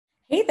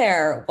Hey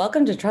there,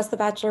 welcome to Trust the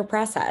Bachelor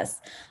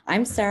Process.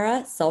 I'm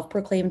Sarah,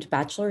 self-proclaimed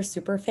Bachelor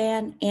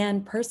superfan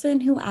and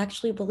person who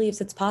actually believes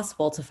it's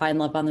possible to find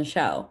love on the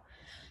show.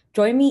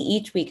 Join me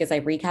each week as I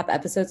recap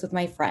episodes with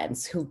my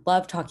friends who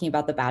love talking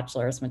about The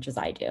Bachelor as much as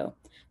I do.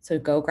 So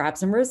go grab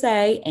some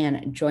rosé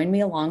and join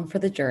me along for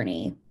the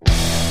journey.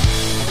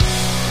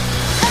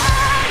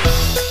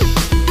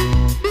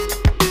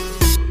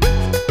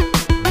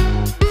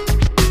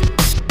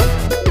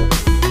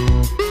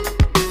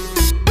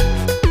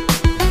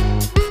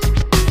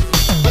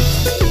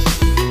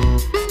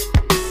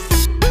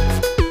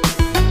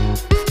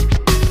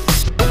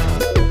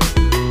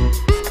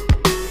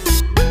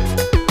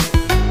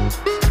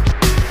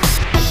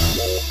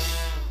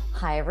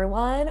 Hi,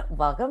 everyone.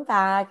 Welcome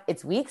back.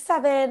 It's week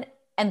 7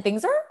 and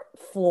things are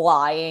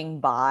flying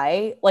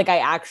by. Like, I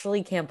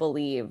actually can't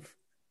believe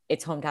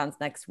it's hometowns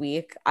next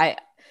week. I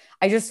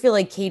just feel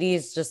like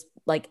Katie's just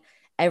like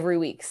every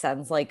week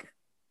sends like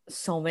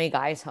so many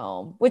guys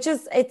home, which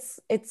is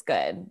it's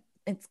good.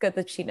 It's good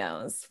that she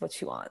knows what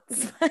she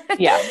wants.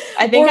 Yeah.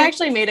 I think I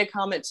actually made a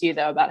comment to you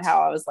though about how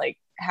I was like,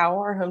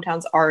 how are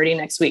hometowns already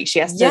next week? She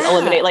has to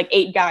eliminate like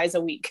 8 guys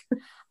a week.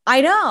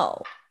 I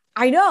know.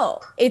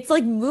 It's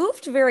like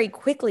moved very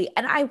quickly.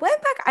 And I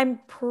went back, I'm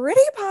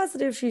pretty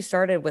positive she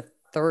started with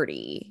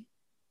 30,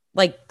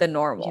 like the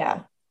normal.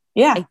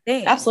 Yeah. I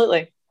think.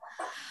 Absolutely.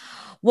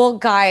 Well,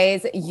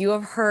 guys, you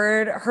have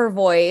heard her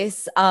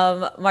voice.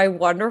 My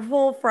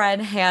wonderful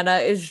friend Hannah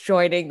is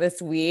joining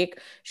this week.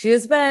 She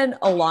has been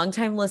a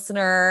longtime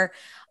listener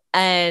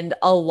and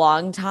a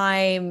long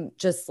time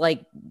just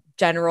like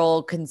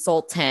general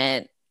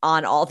consultant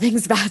on all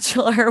things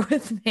Bachelor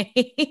with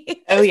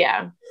me. Oh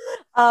yeah.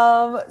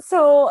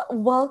 So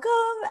welcome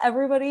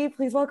everybody.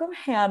 Please welcome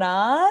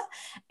Hannah.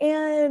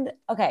 And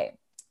okay,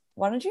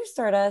 why don't you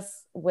start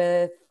us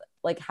with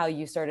like how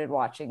you started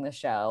watching the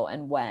show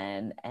and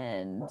when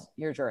and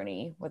your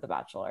journey with The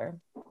Bachelor?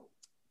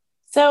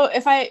 So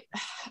I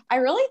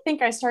really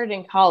think I started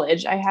in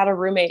college. I had a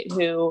roommate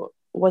who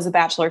was a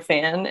Bachelor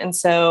fan. And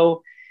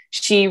so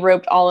she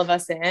roped all of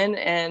us in.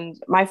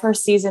 And my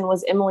first season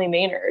was Emily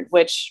Maynard,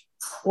 which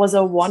was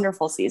a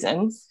wonderful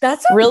season.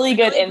 That's a really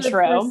good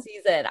intro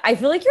season. I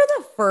feel like you're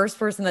the first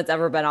person that's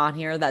ever been on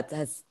here that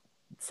has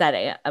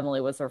said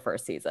Emily was her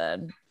first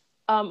season.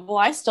 Well,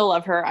 I still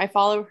love her. I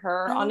follow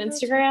her on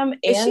Instagram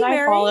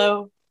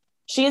and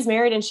she is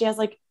married and she has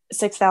like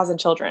 6,000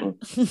 children.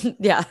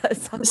 Yeah.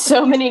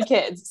 So many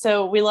kids.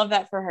 So we love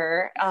that for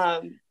her.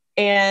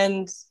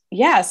 And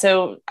yeah,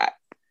 so I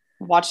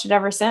watched it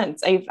ever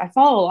since. I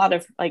follow a lot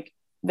of like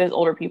those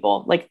older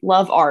people, like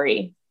love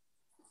Ari.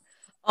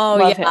 Oh,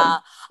 love yeah.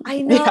 Him.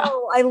 I know. Yeah.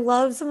 I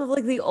love some of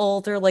like the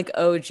older, like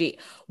OG.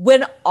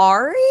 When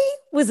Ari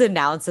was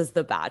announced as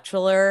The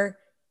Bachelor,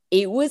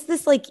 it was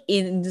this like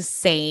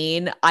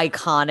insane,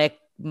 iconic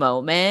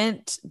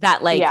moment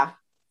that like,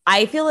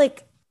 I feel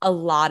like a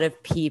lot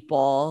of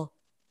people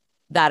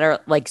that are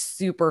like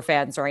super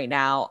fans right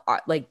now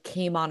are like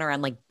came on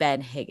around like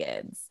Ben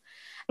Higgins.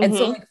 And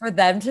so like for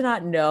them to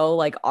not know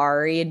like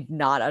Ari and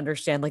not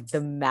understand like the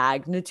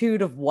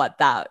magnitude of what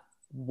that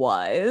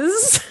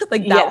was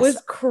like that was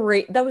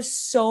great. That was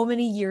so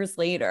many years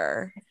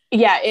later.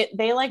 Yeah,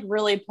 they like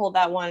really pulled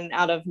that one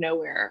out of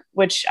nowhere,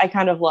 which I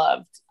kind of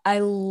loved.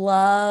 I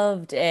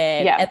loved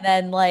it. Yeah. And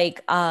then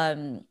like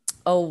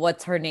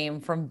what's her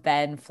name from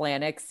Ben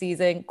Flajnik's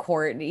season?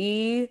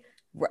 Courtney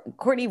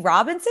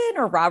Robinson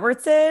or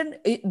Robertson,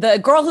 the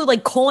girl who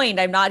like coined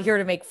 "I'm not here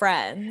to make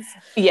friends."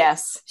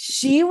 Yes,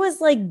 she was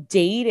like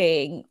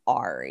dating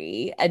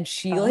Ari, and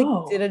she like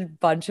did a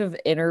bunch of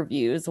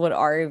interviews when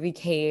Ari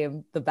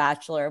became The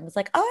Bachelor, and was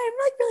like, "Oh,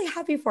 I'm like really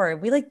happy for him.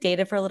 We like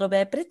dated for a little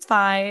bit, but it's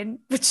fine."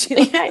 But she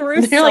like,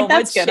 threw so like,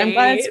 "That's much good. shade. I'm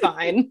glad it's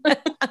fine."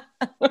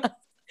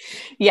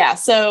 Yeah,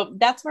 so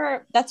that's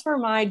where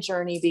my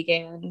journey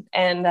began,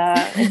 and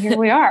here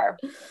we are.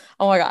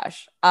 Oh my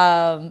gosh.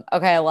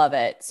 Okay, I love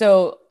it.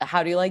 So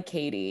how do you like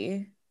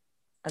Katie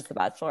as the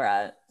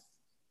Bachelorette?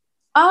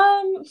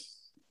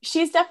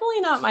 She's definitely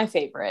not my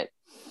favorite.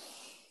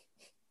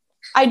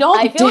 I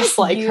don't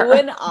dislike like her. You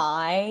and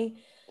I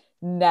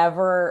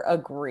never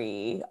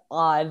agree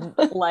on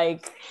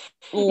like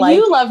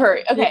you love her.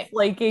 Okay.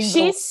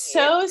 She's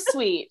so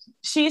sweet.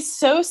 She's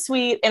so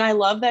sweet. And I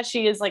love that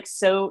she is like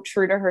so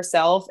true to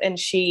herself and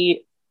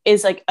she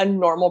is like a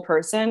normal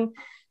person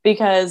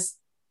because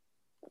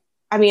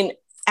I mean,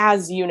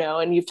 as you know,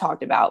 and you've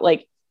talked about,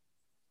 like,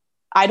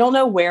 I don't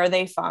know where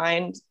they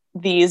find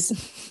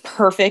these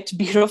perfect,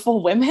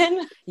 beautiful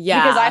women.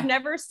 Yeah. Because I've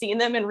never seen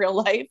them in real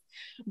life.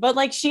 But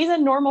like, she's a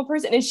normal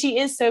person and she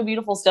is so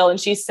beautiful still. And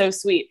she's so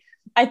sweet.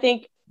 I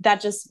think that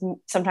just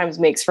sometimes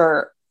makes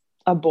for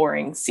a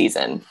boring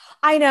season.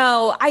 I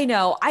know.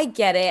 I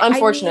get it.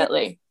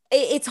 Unfortunately. I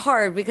mean, it's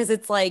hard because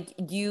it's like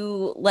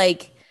you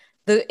like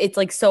it's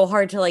like so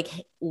hard to like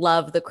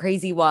love the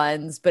crazy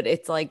ones, but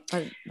it's like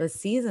but the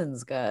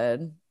season's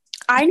good.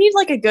 I need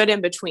like a good in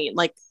between.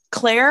 Like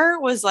Claire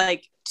was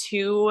like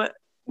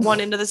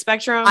one end of the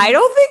spectrum. I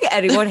don't think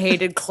anyone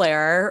hated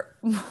Claire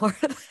more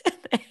than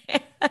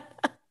Anne.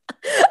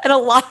 And a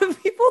lot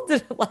of people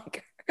didn't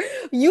like her.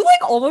 You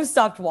like almost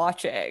stopped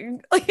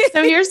watching.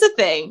 So here's the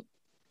thing.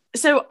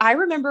 So I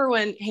remember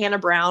when Hannah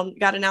Brown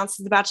got announced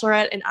as the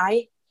Bachelorette, and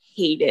I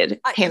hated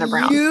Hannah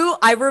Brown.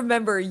 I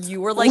remember you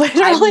were like,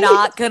 Literally. I'm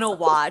not gonna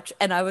watch,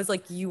 and I was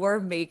like, you are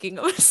making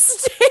a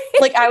mistake.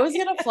 Like I was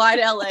gonna fly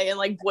to LA and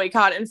like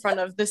boycott in front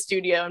of the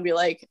studio and be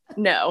like,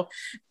 no.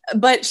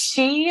 But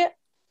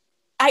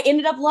I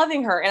ended up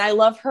loving her, and I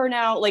love her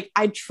now. Like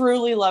I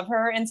truly love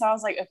her. And so I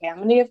was like, okay, I'm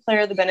gonna give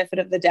Claire the benefit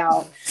of the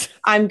doubt.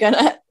 I'm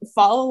gonna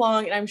follow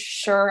along, and I'm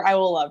sure I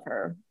will love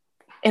her.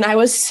 And I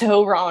was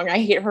so wrong. I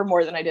hate her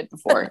more than I did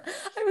before.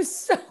 I was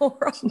so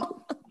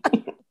wrong.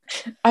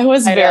 I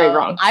was very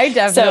wrong. I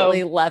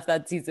definitely left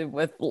that season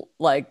with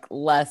like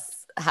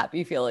less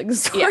happy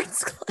feelings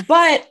towards Claire.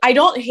 But I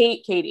don't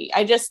hate Katie.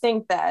 I just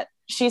think that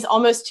she's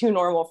almost too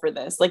normal for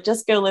this. Like,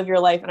 just go live your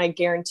life, and I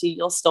guarantee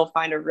you'll still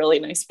find a really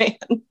nice man.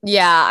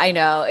 Yeah, I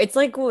know. It's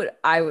like what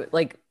I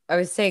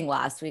was saying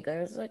last week. I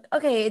was like,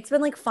 okay, it's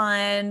been like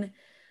fun,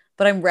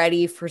 but I'm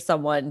ready for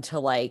someone to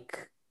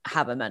like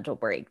have a mental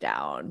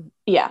breakdown.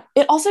 Yeah.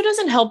 It also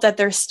doesn't help that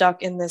they're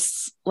stuck in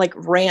this like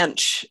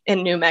ranch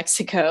in New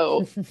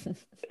Mexico.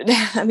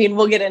 I mean,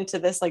 we'll get into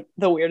this, like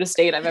the weirdest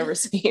date I've ever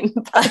seen.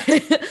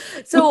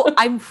 So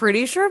I'm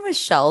pretty sure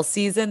Michelle's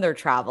season, they're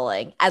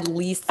traveling at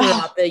least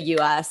throughout the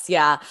US.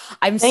 Yeah.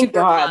 I'm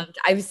super pumped.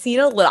 I've seen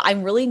a little,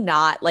 I'm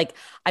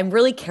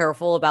really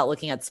careful about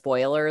looking at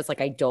spoilers.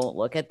 Like I don't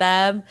look at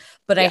them,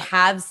 but I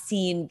have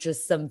seen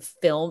just some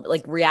film,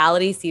 like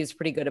Reality seems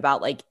pretty good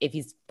about like if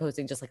he's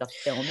posting just like a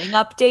filming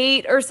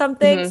update or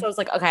something. Mm-hmm. So I was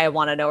like, okay, I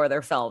want to know where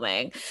they're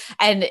filming.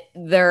 And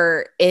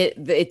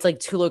it's like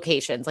 2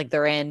 locations. Like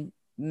they're in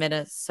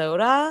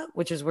Minnesota,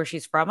 which is where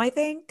she's from, I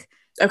think.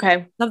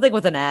 Okay. Something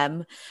with an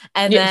M.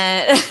 And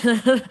then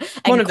and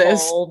one of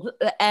cold,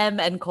 those. M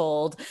and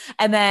cold.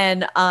 And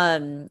then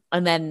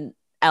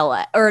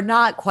LA, or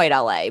not quite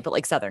LA, but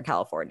like Southern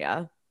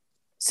California.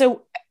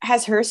 So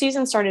has her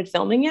season started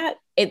filming yet?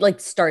 It like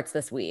starts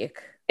this week.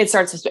 It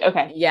starts this week.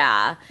 Okay.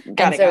 Yeah.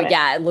 Got it.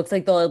 Yeah, it looks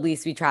like they'll at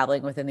least be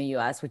traveling within the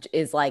US, which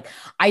is like,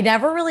 I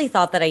never really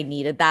thought that I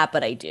needed that,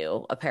 but I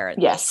do,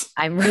 apparently. Yes.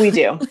 We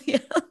do. Yeah.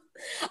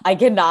 I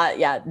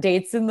cannot,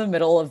 dates in the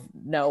middle of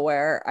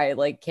nowhere. I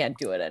like can't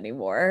do it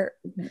anymore.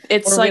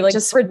 It's like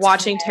just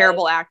watching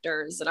terrible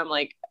actors, and I'm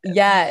like,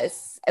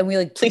 yes. And we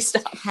like please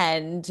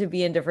pretend to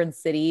be in different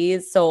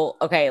cities. So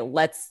okay,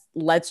 let's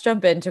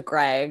jump into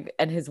Greg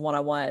and his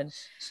one-on-one.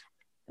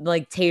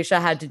 Like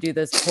Tayshia had to do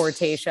this. Poor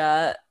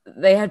Tayshia.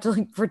 They had to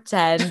like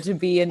pretend to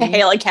be in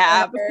hail a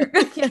cab.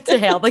 You have to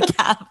hail the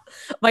cab.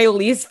 My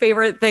least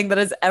favorite thing that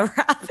has ever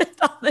happened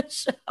on the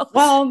show.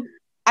 Well,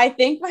 I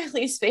think my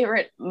least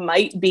favorite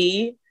might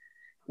be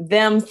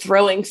them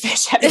throwing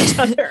fish at each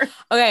other.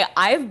 Okay,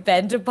 I've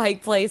been to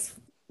Pike Place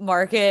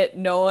Market.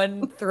 No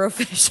one threw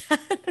fish at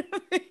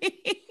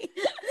me.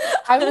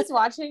 I was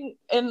watching,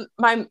 and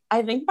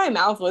I think my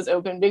mouth was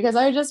open because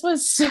I just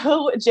was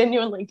so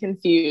genuinely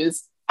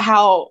confused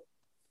how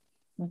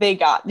they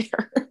got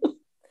there.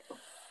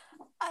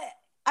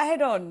 I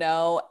don't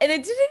know. And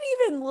it didn't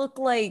even look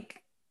like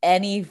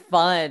any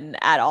fun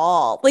at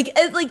all. Like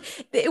it wasn't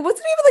even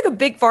like a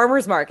big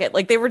farmer's market.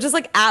 Like they were just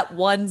like at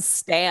one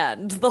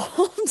stand the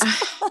whole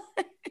time.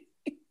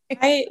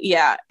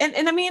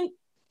 And I mean,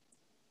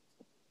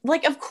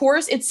 like, of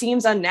course it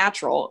seems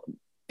unnatural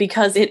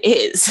because it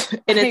is,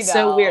 and it's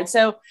so weird.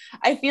 So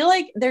I feel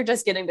like they're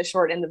just getting the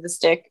short end of the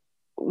stick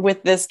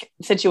with this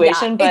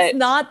situation, but it's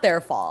not their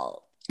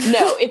fault.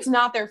 No, it's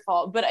not their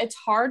fault, but it's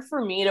hard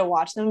for me to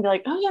watch them and be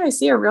like, oh yeah, I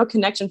see a real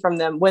connection from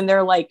them when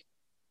they're like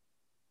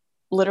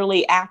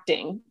literally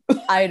acting.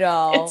 I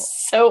know.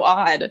 It's so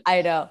odd.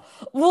 I know.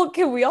 Well,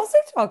 can we also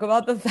talk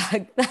about the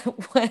fact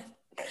that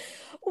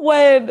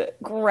when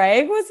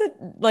Greg was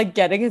like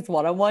getting his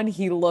one-on-one,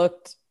 he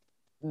looked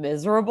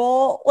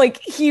miserable. Like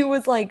he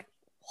was like,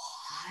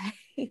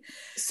 why?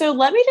 So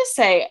let me just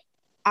say,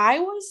 I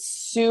was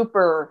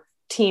super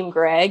team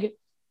Greg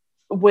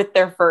with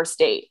their first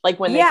date. Like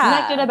when they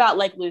connected about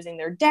like losing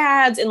their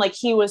dads, and like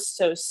he was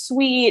so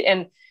sweet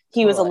and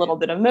he was a little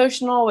bit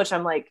emotional, which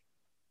I'm like,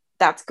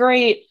 that's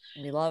great.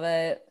 We love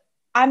it.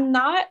 I'm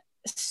not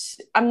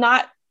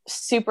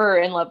super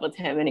in love with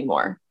him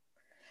anymore.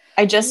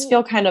 I just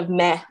feel kind of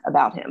meh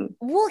about him.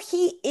 Well,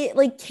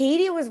 like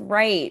Katie was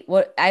right.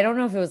 I don't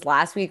know if it was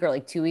last week or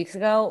like 2 weeks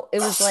ago.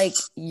 It was like,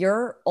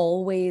 you're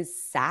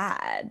always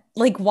sad.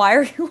 Like, why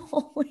are you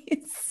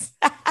always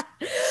sad?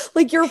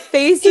 Like your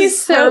face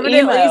is so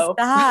emo.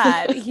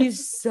 Sad.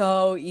 He's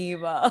so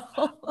emo.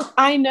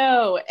 I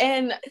know.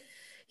 And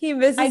he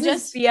misses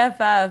his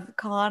BFF,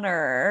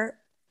 Connor.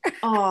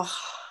 Oh,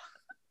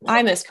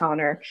 I miss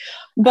Connor.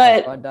 But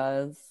everyone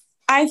does.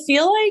 I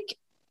feel like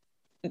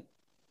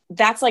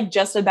that's like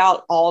just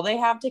about all they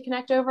have to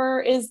connect over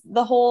is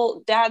the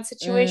whole dad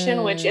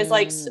situation, which is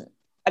like,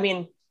 I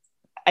mean,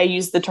 I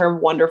use the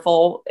term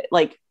wonderful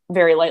like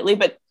very lightly,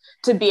 but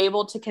to be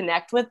able to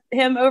connect with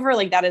him over,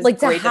 like that is like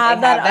great to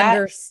have that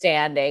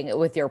understanding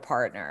with your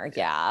partner.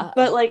 Yeah.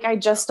 But like, I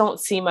just don't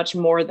see much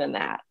more than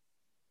that.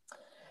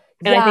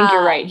 And I think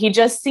you're right. He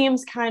just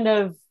seems kind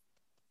of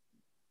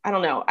I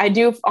don't know.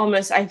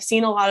 I've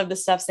seen a lot of the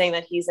stuff saying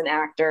that he's an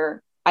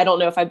actor. I don't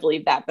know if I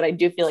believe that, but I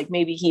do feel like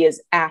maybe he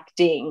is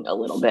acting a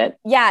little bit.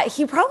 Yeah,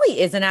 he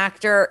probably is an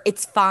actor.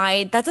 It's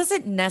fine. That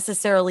doesn't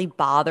necessarily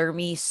bother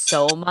me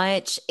so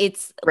much.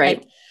 It's right.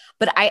 like,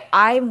 but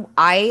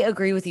I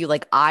agree with you.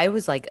 Like I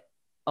was like,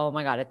 oh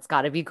my God, it's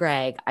got to be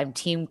Greg. I'm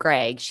team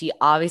Greg. She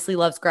obviously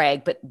loves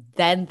Greg. But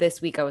then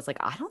this week I was like,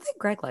 I don't think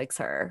Greg likes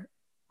her.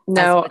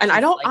 No, and I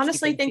don't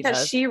honestly think that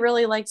she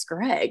really likes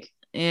Greg.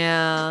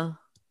 Yeah.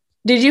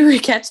 Did you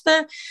catch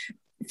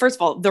first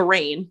of all, the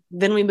rain?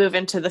 Then we move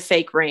into the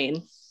fake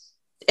rain.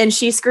 And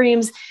she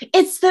screams,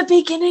 "It's the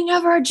beginning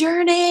of our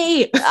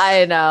journey."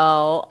 I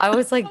know. I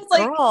was like,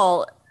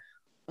 girl,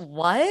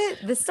 what?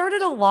 This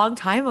started a long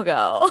time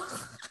ago.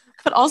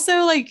 But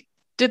also, like,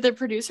 did the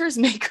producers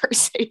make her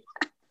say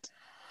that?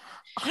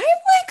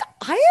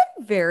 I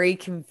am very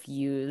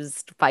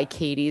confused by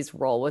Katie's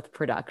role with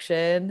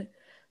production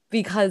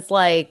because,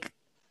 like,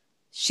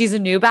 she's a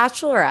new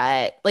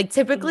bachelorette. Like,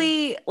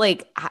 typically,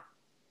 like,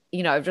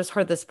 you know, I've just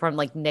heard this from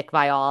like Nick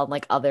Viall and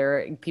like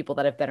other people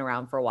that have been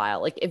around for a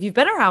while. Like, if you've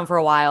been around for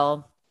a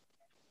while,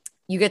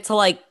 you get to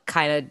like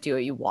kind of do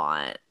what you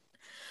want.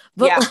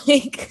 But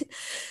like,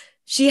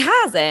 she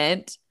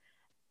hasn't,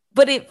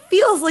 but it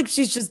feels like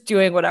she's just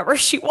doing whatever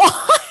she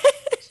wants.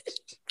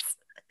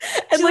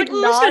 And she's like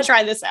not gonna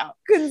try this out,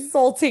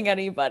 consulting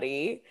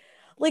anybody.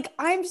 Like,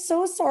 I'm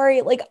so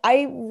sorry. Like,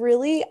 I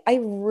really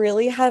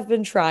have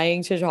been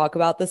trying to talk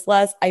about this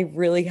less. I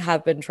really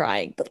have been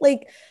trying, but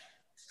like,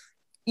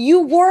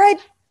 you wore a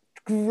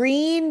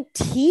green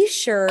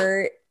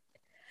t-shirt.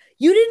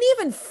 You didn't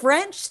even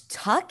French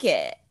tuck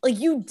it. Like,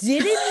 you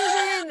didn't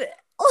even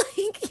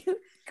like, you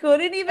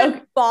couldn't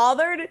even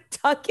bother to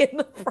tuck in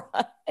the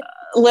front.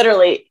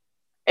 Literally.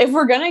 If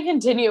we're going to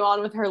continue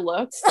on with her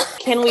looks,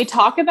 can we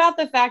talk about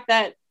the fact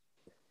that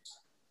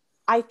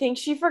I think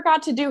she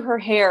forgot to do her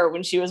hair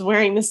when she was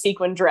wearing the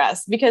sequin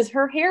dress, because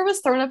her hair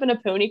was thrown up in a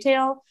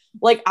ponytail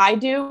like I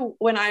do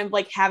when I'm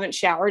like haven't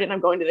showered and I'm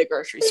going to the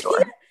grocery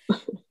store.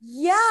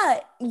 Yeah.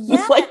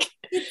 like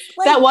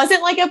that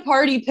wasn't like a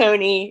party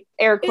pony,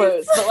 air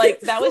quotes, but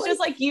like that was just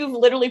like you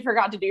literally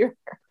forgot to do your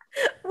hair.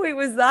 Wait,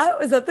 was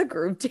that the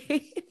group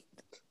date?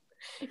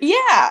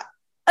 Yeah.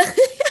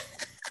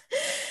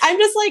 I'm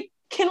just like,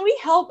 can we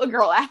help a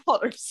girl out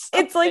or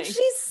something? It's like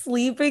she's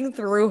sleeping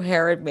through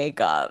hair and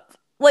makeup.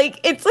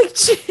 Like, it's like,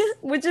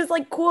 which is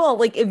like cool.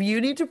 Like, if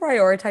you need to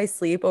prioritize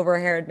sleep over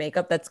hair and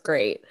makeup, that's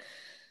great.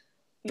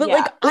 But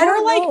like, I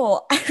don't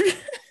know.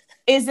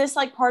 Is this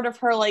like part of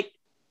her like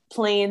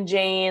plain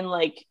Jane,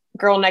 like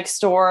girl next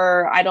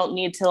door? I don't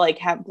need to like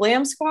have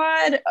glam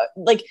squad.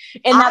 Like,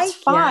 and that's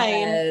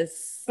fine.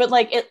 But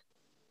like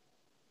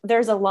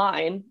there's a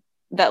line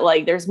that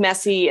like there's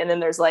messy and then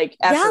there's like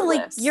effortless.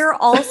 Yeah, like you're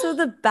also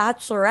the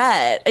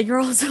Bachelorette and you're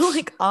also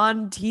like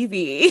on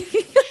TV.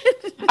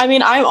 I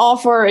mean, I'm all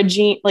for a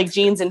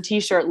jeans and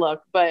t-shirt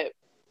look, but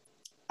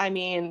I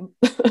mean,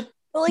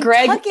 like,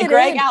 Greg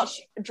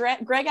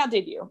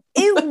outdid you.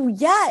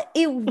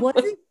 It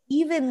wasn't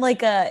even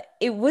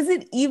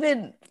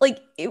like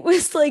it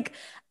was like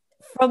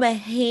from a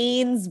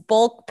Hanes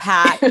bulk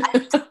pack.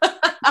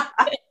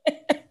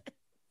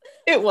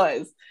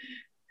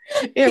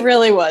 It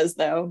really was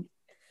though.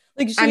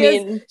 Like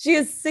she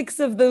has 6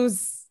 of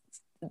those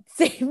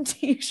same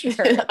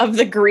t-shirts of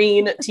the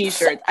green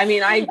t-shirts. I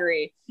mean, I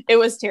agree. It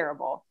was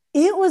terrible.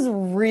 It was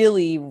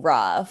really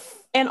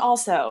rough. And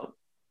also,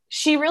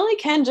 she really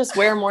can just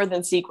wear more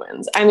than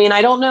sequins. I mean,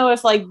 I don't know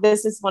if like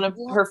this is one of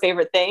her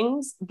favorite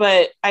things,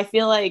 but I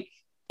feel like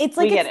it's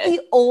like it's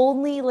the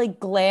only like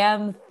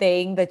glam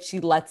thing that she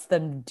lets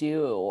them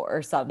do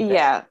or something.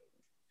 Yeah.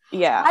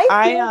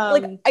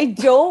 I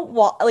don't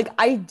want, like,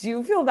 I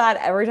do feel bad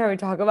every time we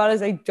talk about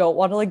it. I don't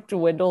want to like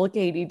dwindle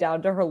Katie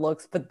down to her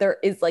looks, but there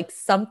is like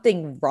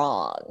something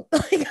wrong.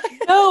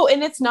 No,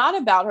 and it's not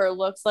about her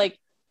looks. Like,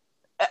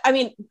 I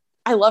mean,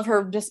 I love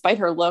her despite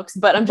her looks,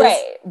 but I'm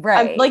just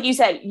right. Like you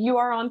said, you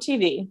are on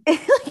TV.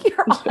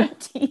 You're on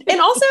TV.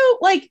 And also,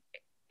 like,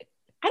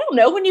 I don't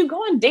know, when you go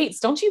on dates,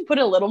 don't you put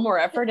a little more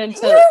effort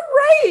into You're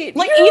right.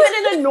 Like, even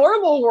in a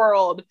normal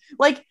world,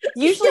 like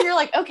usually you're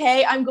like,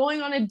 okay, I'm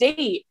going on a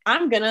date.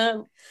 I'm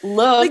gonna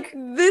look like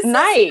this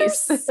nice.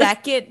 Is her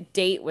second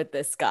date with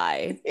this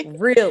guy.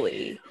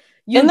 Really.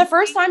 And the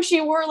first time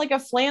she wore like a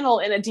flannel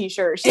in a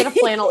t-shirt. She had a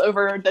flannel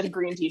over the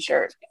green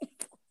t-shirt.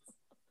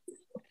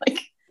 Like,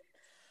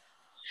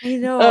 I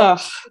know.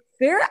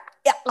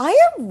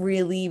 I am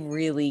really,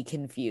 really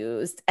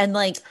confused. And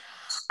like,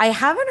 I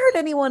haven't heard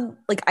anyone,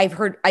 like,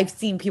 I've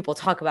seen people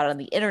talk about it on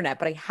the internet,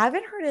 but I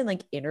haven't heard in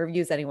like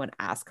interviews anyone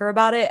ask her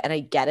about it. And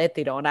I get it.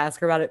 They don't ask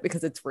her about it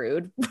because it's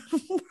rude.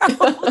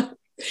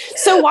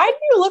 So why do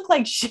you look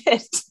like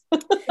shit?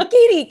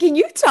 Katie, can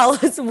you tell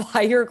us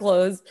why your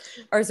clothes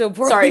are so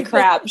poor? Sorry,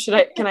 crap.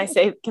 Can I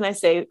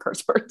say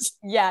curse words?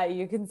 Yeah,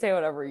 you can say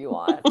whatever you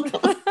want.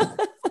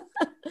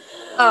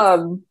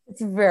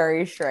 It's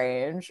very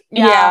strange.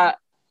 Yeah.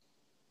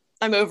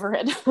 I'm over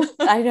it.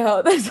 I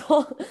know this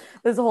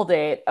whole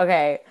date.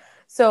 Okay.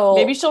 So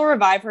maybe she'll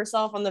revive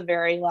herself on the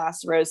very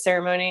last rose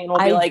ceremony and we'll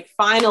be like,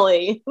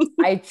 finally.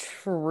 I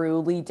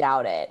truly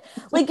doubt it.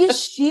 Like, is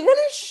she gonna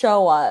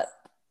show up?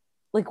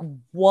 Like,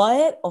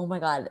 what? Oh my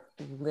God.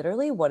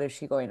 Literally, what is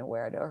she going to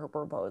wear to her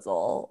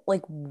proposal?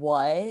 Like,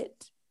 what?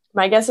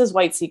 My guess is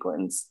white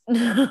sequins.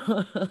 I'm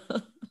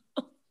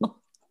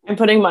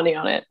putting money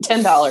on it.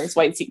 $10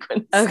 white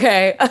sequins.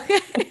 Okay.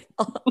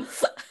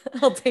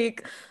 I'll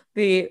take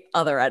the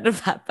other end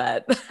of that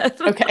bet.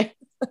 Okay.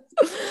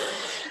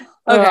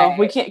 Okay.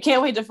 We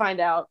can't wait to find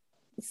out.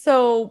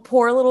 So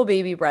poor little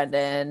baby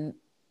Brendan.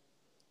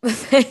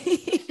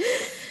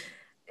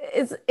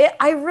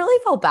 I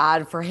really felt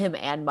bad for him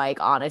and Mike,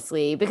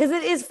 honestly, because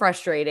it is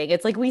frustrating.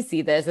 It's like we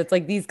see this. It's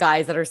like these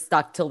guys that are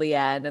stuck till the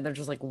end and they're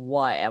just like,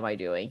 what am I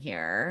doing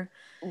here?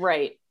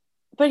 Right.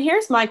 But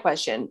here's my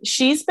question.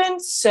 She's been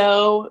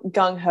so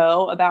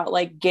gung-ho about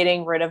like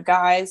getting rid of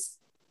guys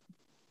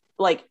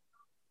like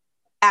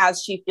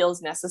as she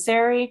feels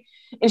necessary.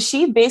 And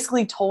she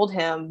basically told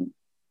him,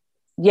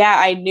 yeah,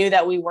 I knew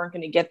that we weren't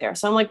going to get there.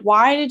 So I'm like,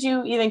 why did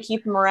you even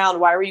keep him around?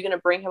 Why were you going to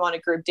bring him on a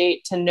group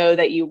date to know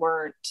that you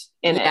weren't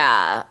in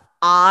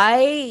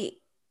it?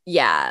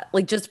 Yeah,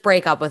 like just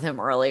break up with him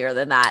earlier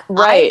than that.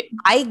 Right.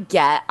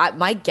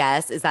 My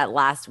guess is that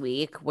last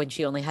week when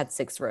she only had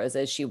 6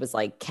 roses, she was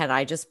like, can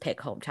I just pick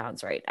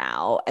hometowns right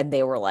now? And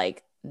they were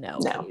like, no.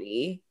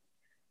 Katie.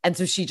 And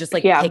so she just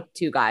like picked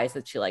 2 guys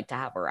that she liked to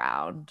have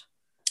around.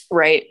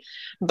 Right.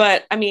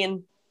 But I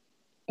mean,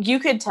 you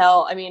could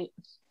tell, I mean,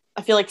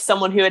 I feel like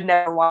someone who had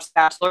never watched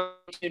Bachelor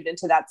tuned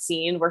into that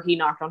scene where he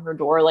knocked on her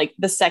door. Like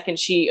the second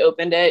she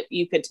opened it,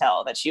 you could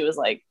tell that she was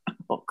like,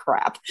 oh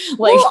crap.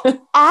 Like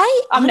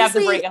I'm going to have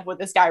to break up with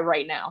this guy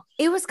right now.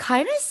 It was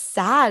kind of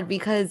sad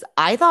because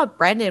I thought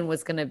Brendan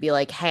was going to be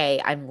like,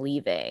 hey, I'm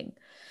leaving.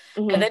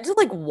 Mm-hmm. And then to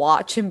like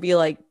watch him be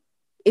like,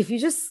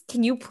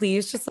 can you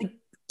please just like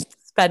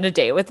spend a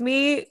day with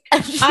me?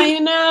 I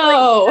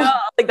know.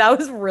 Like that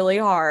was really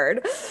hard.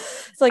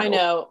 It's like, I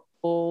know.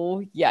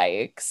 Oh,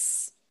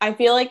 yikes. I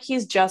feel like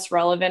he's just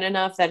relevant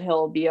enough that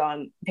he'll be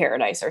on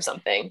Paradise or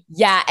something.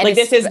 Yeah. And like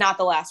this is not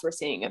the last we're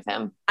seeing of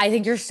him. I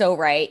think you're so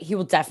right. He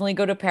will definitely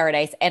go to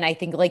Paradise. And I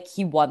think like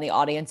he won the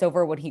audience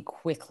over when he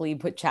quickly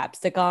put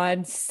chapstick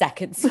on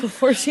seconds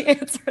before she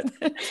answered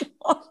the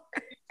door.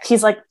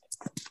 He's like,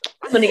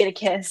 I'm going to get a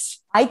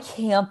kiss. I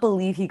can't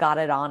believe he got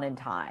it on in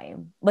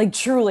time. Like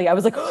truly, I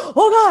was like,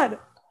 oh God.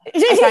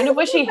 I kind of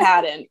wish he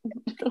hadn't.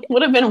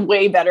 Would have been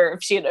way better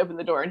if she had opened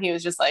the door and he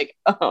was just like,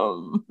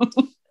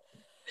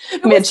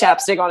 mid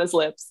chapstick on his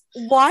lips.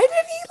 Why did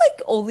he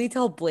like only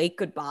tell Blake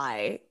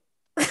goodbye?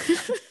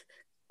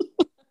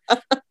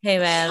 Hey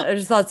man, I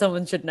just thought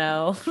someone should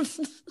know.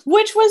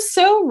 Which was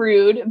so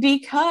rude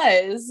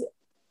because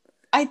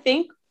I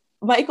think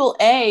Michael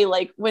A,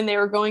 like when they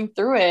were going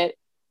through it,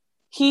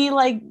 he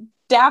like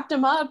dapped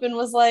him up and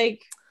was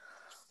like,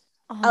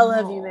 I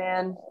love you,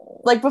 man.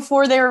 Like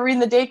before they were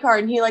reading the date card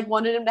and he like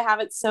wanted him to have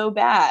it so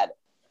bad.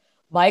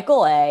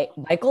 Michael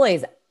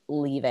A's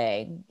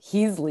leaving.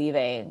 He's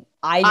leaving.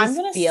 I'm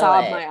gonna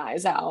sob my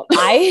eyes out.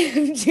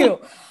 I do.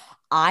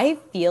 I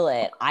feel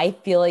it. I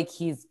feel like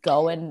he's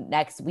going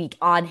next week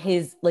on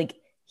his like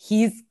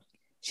she's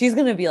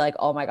gonna be like,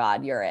 oh my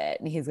God, you're it.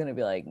 And he's gonna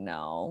be like,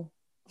 no.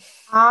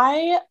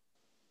 I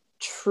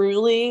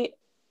truly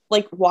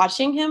like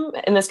watching him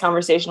in this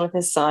conversation with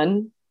his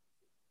son.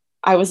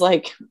 I was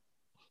like,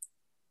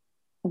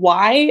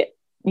 why?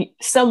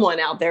 Someone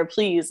out there,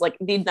 please, like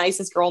the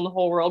nicest girl in the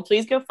whole world,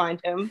 please go find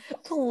him.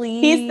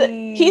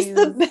 Please. He's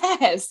the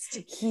best.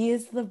 He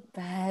is the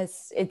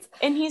best. I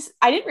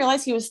didn't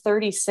realize he was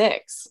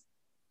 36.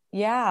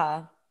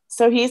 Yeah.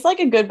 So he's like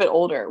a good bit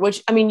older,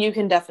 which I mean you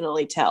can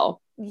definitely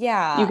tell.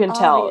 Yeah. You can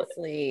tell.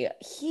 He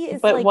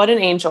is but like, what an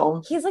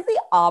angel. He's like the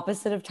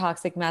opposite of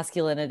toxic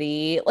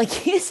masculinity. Like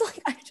he's like,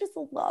 I just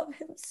love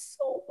him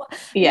so much.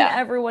 Yeah. And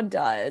everyone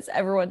does.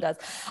 I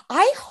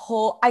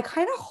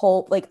kind of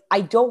hope, like, I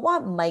don't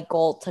want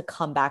Michael to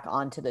come back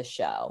onto the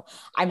show.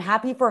 I'm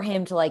happy for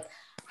him to like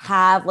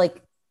have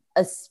like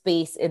a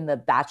space in the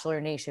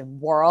Bachelor Nation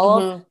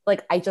world. Mm-hmm.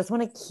 Like, I just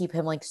want to keep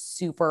him like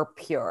super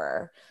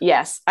pure.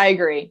 Yes, I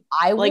agree.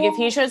 If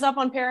he shows up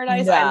on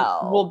Paradise,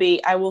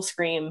 I will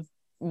scream.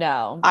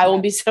 No, I will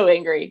be so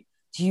angry.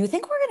 Do you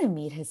think we're going to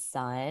meet his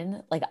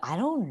son? Like, I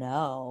don't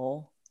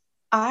know.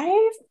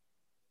 I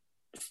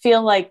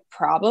feel like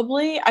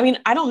probably. I mean,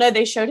 I don't know.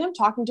 They showed him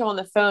talking to him on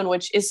the phone,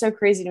 which is so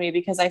crazy to me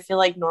because I feel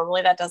like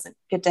normally that doesn't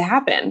get to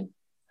happen.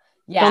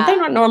 Yeah. Don't they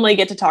not normally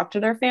get to talk to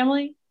their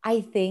family?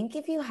 I think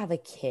if you have a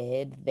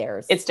kid,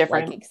 it's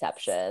different. Like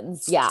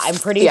exceptions. Yeah, I'm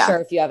pretty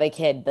sure if you have a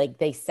kid, like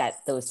they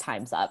set those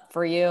times up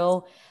for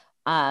you.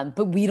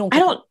 But we don't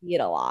see it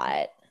a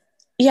lot.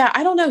 Yeah,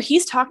 I don't know.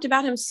 He's talked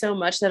about him so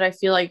much that I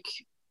feel like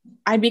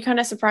I'd be kind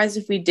of surprised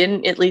if we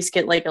didn't at least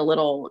get like a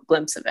little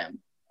glimpse of him.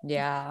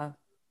 Yeah,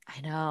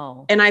 I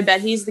know. And I bet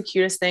he's the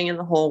cutest thing in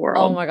the whole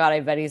world. Oh my God, I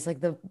bet he's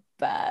like the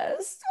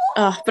best.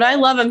 But I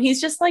love him.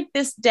 He's just like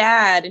this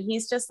dad, and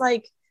he's just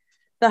like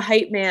the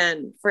hype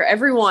man for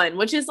everyone,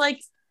 which is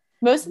like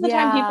Most of the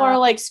time people are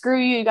like, screw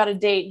you, you got a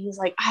date. He's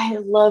like, I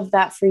love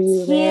that for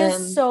you, he man.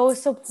 is so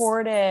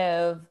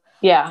supportive.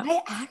 Yeah.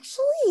 I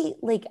actually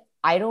like,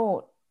 I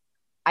don't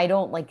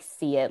like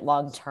see it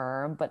long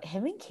term, but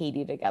him and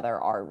Katie together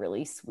are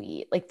really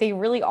sweet. Like they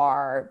really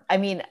are. I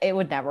mean, it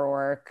would never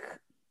work.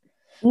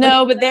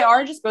 No, but they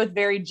are just both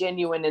very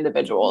genuine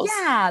individuals.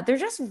 Yeah, they're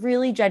just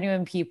really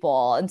genuine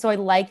people. And so I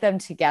like them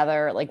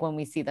together. Like when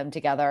we see them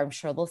together, I'm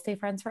sure they'll stay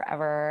friends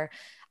forever.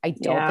 I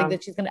don't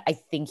think that I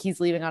think he's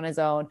leaving on his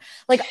own.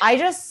 Like I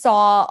just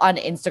saw on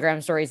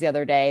Instagram stories the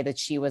other day that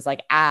she was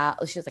like, I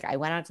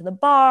went out to the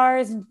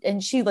bars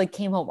and she like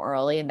came home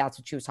early and that's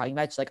what she was talking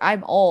about. She's like,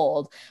 I'm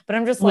old, but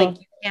I'm just like,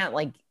 you can't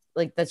like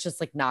that's just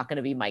like not going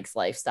to be Mike's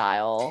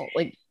lifestyle.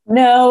 Like,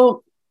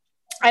 no,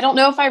 I don't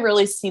know if I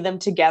really see them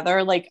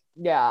together. Like,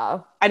 yeah,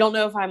 I don't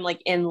know if I'm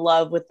like in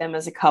love with them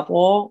as a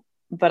couple,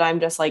 but I'm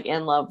just like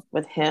in love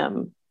with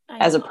him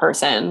as a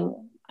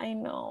person. I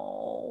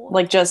know.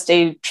 Like just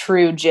a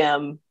true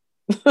gem.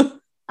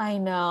 I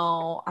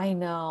know.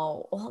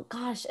 Well,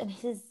 gosh, and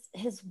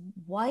his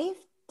wife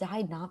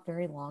died not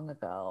very long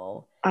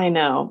ago. I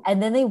know.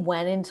 And then they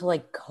went into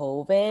like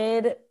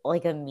COVID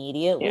like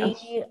immediately.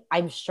 Yeah.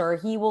 I'm sure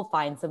he will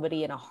find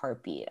somebody in a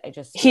heartbeat.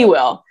 He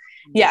will.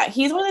 Yeah,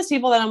 he's one of those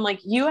people that I'm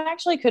like, you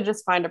actually could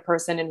just find a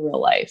person in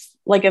real life,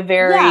 like a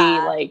very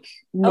like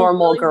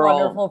normal really girl,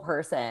 wonderful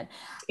person.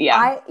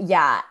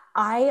 Yeah,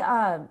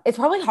 I it's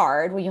probably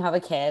hard when you have a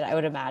kid, I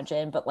would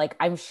imagine, but like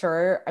I'm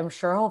sure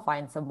he'll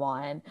find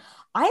someone.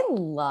 I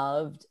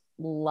loved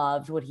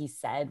what he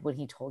said when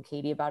he told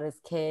Katie about his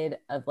kid,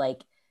 of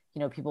like, you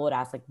know, people would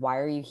ask like, why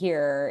are you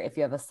here if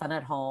you have a son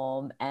at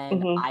home?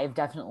 And I've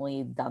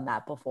definitely done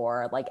that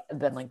before. Like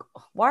been like,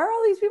 why are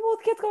all these people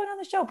with kids going on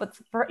the show? But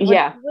it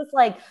was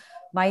like,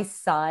 my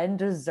son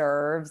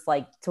deserves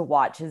like to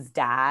watch his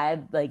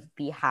dad like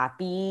be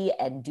happy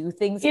and do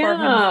things for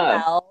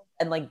himself.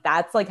 And like,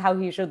 that's like how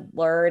he should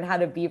learn how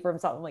to be for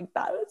himself. I'm like,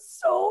 that is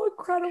so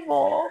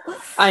incredible.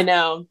 I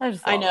know.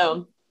 I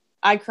know.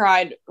 I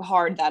cried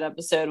hard that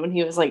episode when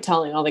he was like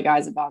telling all the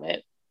guys about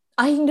it.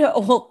 I know.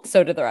 Well,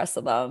 so did the rest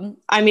of them.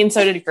 I mean,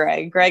 so did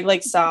Greg. Greg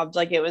like sobbed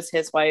like it was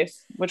his wife,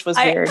 which was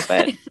weird,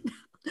 but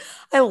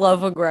I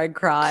love when Greg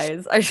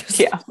cries.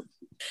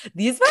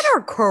 These men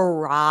are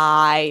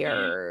criers.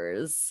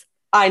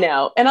 I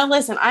know. And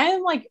listen, I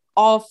am like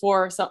all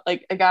for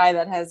like a guy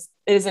that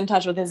is in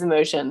touch with his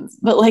emotions,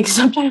 but like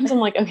sometimes I'm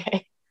like,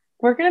 okay,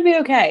 we're gonna be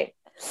okay.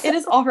 It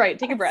is all right.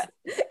 Take a breath,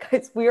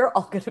 guys. We are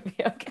all gonna be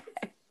okay.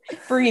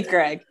 Breathe,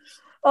 Greg.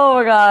 Oh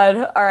my God.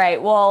 All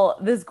right. Well,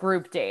 this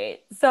group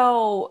date.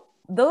 So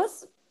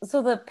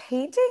the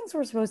paintings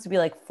were supposed to be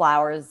like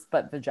flowers,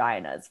 but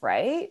vaginas,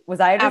 right? Was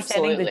I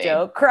understanding the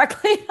joke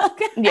correctly?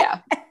 Okay. Yeah.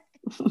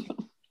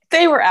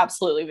 They were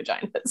absolutely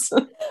vaginas.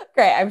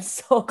 Great. I'm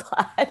so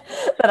glad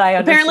that I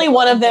understand. Apparently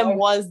one of them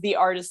was the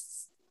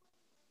artist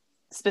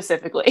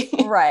specifically.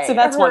 Right. So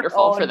that's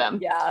wonderful for them.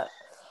 Yeah.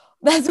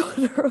 That's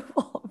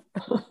wonderful.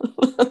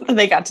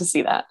 They got to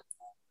see that.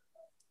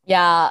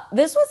 Yeah,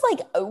 this was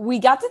like, we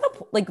got to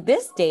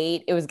this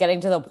date, it was getting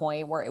to the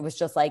point where it was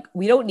just like,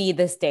 we don't need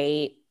this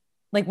date.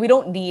 Like, we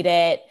don't need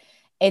it.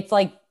 It's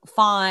like,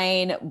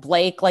 fine.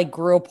 Blake like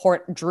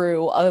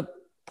drew a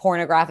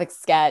pornographic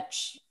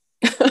sketch.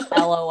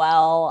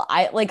 LOL.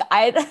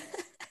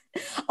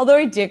 Although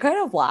I did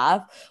kind of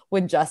laugh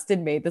when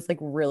Justin made this like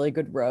really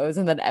good rose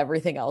and then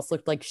everything else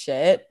looked like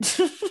shit.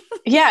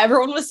 Yeah,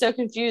 everyone was so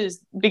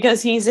confused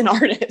because he's an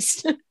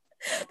artist.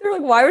 They're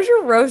like, why was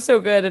your rose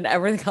so good and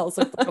everything else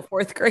looked like a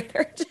fourth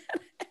grader?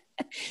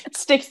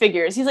 Stick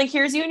figures. He's like,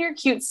 here's you in your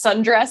cute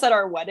sundress at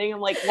our wedding. I'm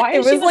like, why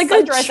is she like a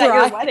sundress at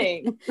your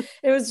wedding?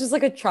 It was just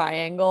like a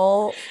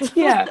triangle.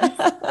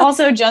 Yeah.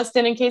 Also,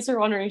 Justin, in case you're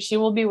wondering, she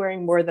will be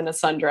wearing more than a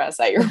sundress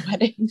at your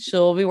wedding.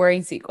 She'll be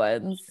wearing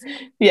sequins.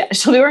 Yeah,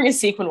 she'll be wearing a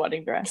sequin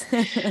wedding dress.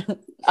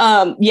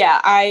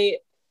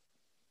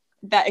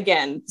 That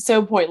again,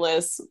 so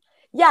pointless.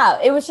 Yeah,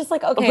 it was just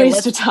like, okay, a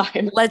waste of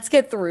time. Let's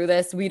get through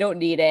this. We don't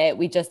need it.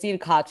 We just need a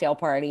cocktail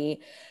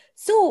party.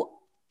 So,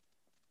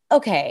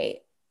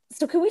 okay.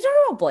 So can we talk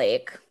about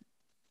Blake?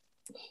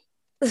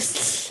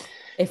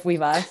 If we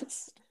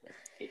must.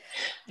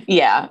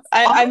 Yeah.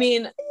 I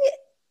mean,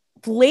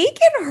 Blake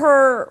and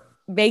her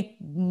make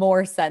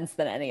more sense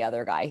than any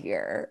other guy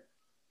here.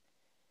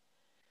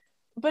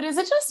 But is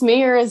it just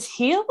me or is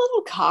he a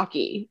little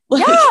cocky?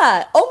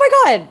 Yeah. Oh my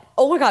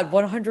God.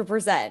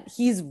 100%.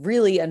 He's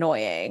really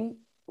annoying.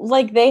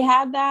 Like they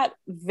had that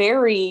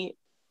very,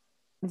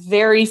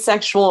 very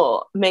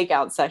sexual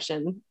makeout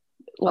session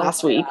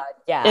last week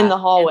in the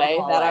hallway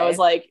that I was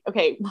like,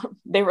 okay,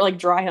 they were like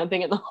dry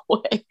humping in the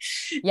hallway.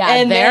 Yeah.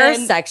 And their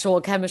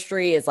sexual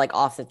chemistry is like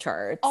off the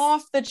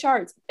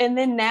charts. And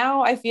then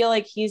now I feel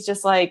like he's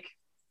just like,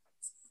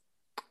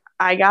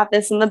 I got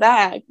this in the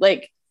bag.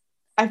 Like,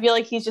 I feel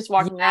like he's just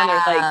walking around there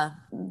with like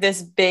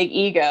this big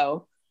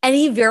ego. And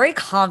he very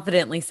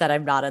confidently said,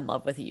 I'm not in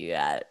love with you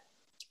yet.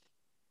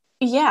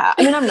 Yeah.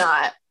 I mean, I'm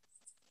not.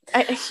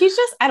 He's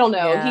just, I don't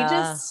know. Yeah. He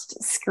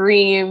just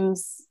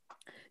screams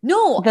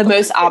the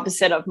most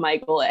opposite of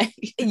Michael A.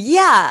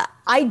 Yeah.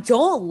 I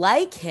don't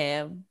like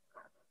him,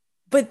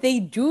 but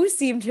they do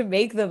seem to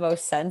make the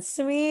most sense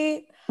to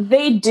me.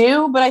 They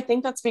do, but I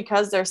think that's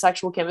because their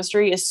sexual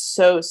chemistry is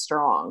so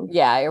strong.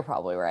 Yeah, you're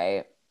probably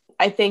right.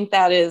 I think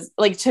that is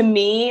like, to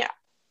me,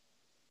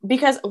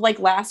 because like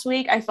last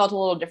week I felt a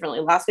little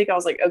differently. Last week I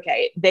was like,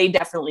 okay, they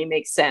definitely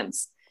make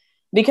sense.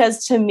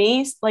 Because to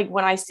me, like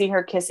when I see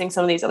her kissing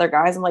some of these other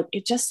guys, I'm like,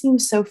 it just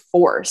seems so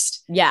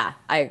forced. Yeah,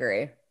 I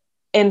agree.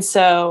 And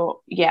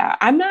so, yeah,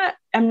 I'm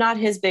not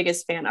his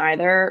biggest fan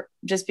either,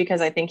 just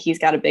because I think he's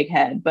got a big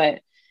head,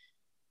 but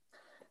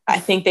I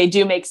think they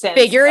do make sense.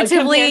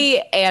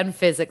 Figuratively and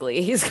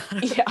physically. He's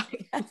got yeah,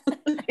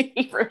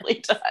 he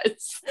really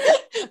does.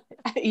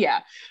 Yeah.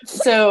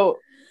 So,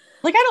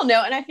 like, I don't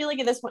know. And I feel like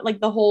at this point,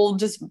 like the whole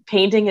just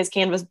painting his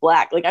canvas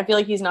black, like I feel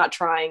like he's not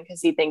trying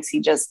because he thinks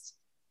he just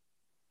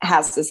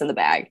has this in the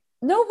bag.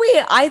 No,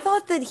 wait. I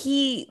thought that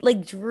he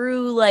like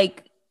drew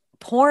like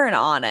porn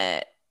on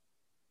it.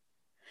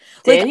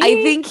 Did Like, he?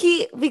 I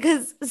think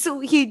because so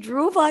he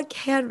drew a black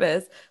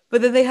canvas,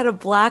 but then they had a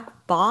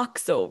black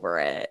box over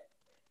it.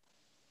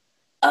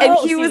 And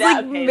he was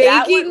like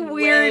making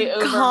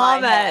weird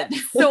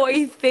comments. So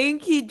I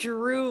think he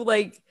drew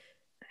like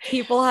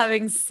people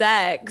having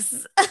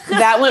sex.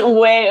 That went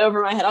way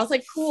over my head. I was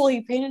like, cool,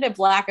 he painted it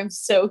black. I'm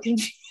so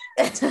confused.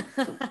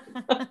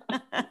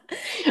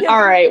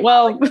 All right.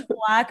 Well, like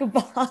black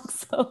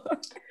box over.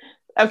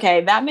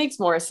 Okay, that makes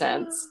more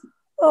sense.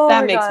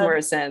 That makes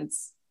more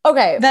sense.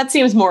 Okay. That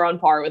seems more on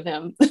par with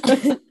him.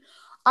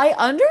 I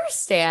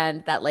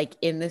understand that like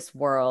in this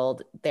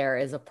world, there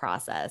is a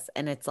process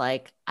and it's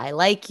like, I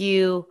like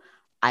you.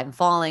 I'm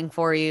falling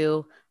for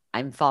you.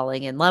 I'm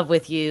falling in love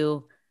with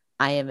you.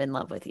 I am in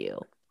love with you.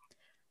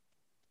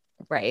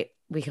 Right.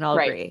 We can all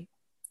agree.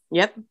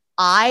 Yep.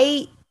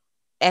 I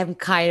am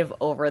kind of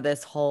over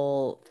this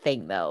whole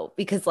thing though,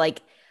 because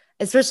like,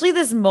 especially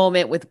this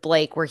moment with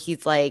Blake where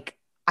he's like,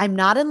 I'm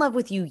not in love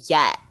with you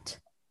yet,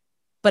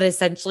 but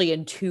essentially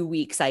in 2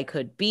 weeks I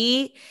could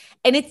be.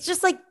 And it's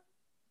just like,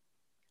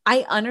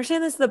 I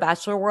understand this in the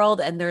Bachelor world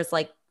and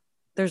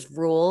there's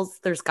rules,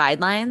 there's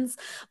guidelines,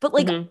 but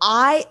like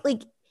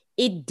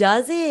it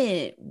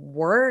doesn't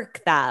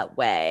work that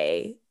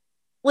way.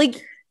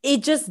 Like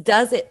it just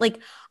doesn't. Like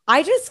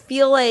I just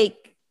feel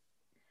like,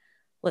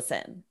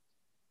 listen,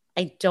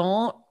 I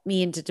don't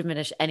mean to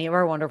diminish any of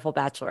our wonderful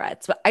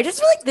bachelorettes, but I just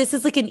feel like this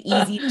is like an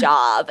easy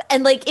job.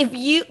 And like if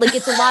you like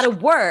it's a lot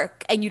of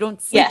work and you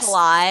don't sleep a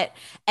lot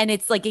and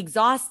it's like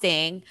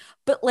exhausting,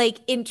 but like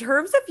in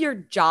terms of your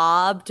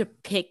job to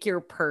pick your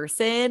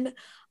person,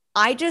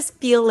 I just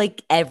feel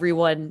like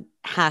everyone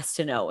has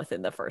to know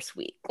within the first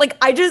week. Like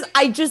I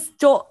just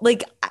don't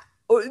like,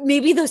 or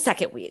maybe the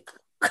second week.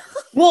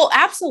 Well,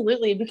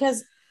 absolutely,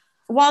 because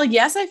while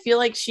yes, I feel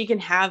like you can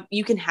have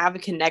a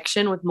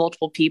connection with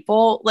multiple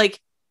people, like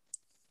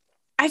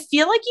I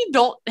feel like you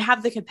don't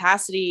have the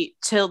capacity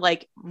to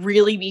like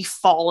really be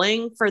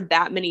falling for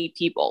that many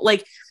people.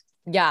 Like,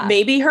 yeah,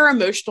 maybe her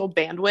emotional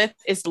bandwidth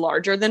is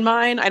larger than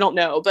mine. I don't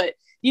know, but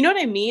you know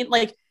what I mean?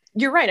 Like,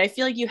 you're right. I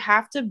feel like you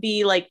have to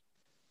be like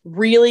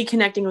really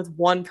connecting with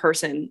one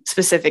person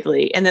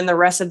specifically. And then the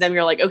rest of them,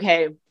 you're like,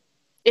 okay,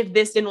 if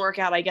this didn't work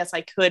out, I guess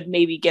I could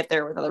maybe get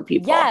there with other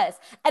people. Yes.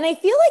 And I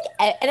feel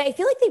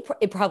like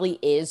it probably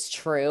is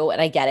true. And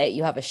I get it.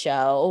 You have a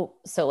show.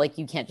 So like,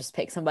 you can't just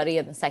pick somebody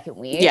in the second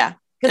week. Yeah.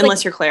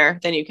 Unless you're Claire,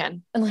 then you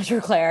can. Unless you're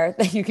Claire,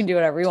 then you can do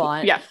whatever you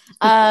want. Yeah.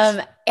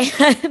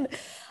 And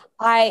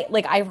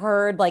I've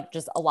heard like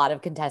just a lot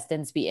of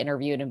contestants be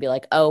interviewed and be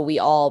like, oh, we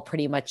all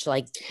pretty much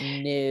like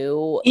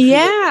knew who it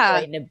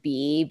was going to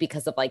be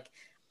because of like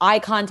eye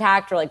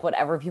contact or like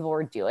whatever people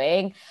were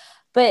doing.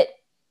 But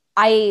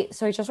I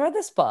just read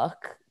this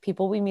book,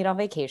 People We Meet on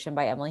Vacation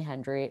by Emily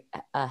Henry.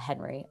 I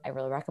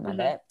really recommend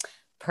it.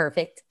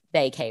 Perfect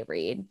vacay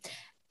read.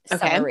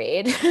 Summer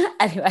read.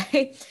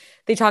 Anyway,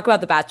 they talk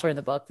about The Bachelor in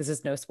the book. This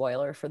is no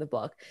spoiler for the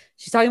book.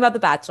 She's talking about The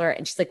Bachelor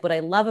and she's like, what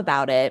I love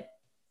about it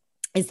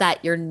is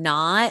that you're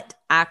not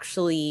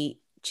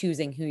actually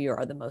choosing who you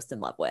are the most in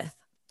love with.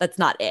 That's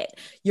not it.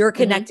 You're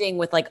connecting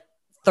with like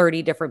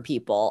 30 different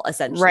people,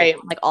 essentially, right?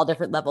 Like all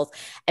different levels.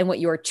 And what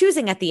you are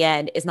choosing at the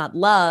end is not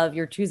love.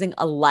 You're choosing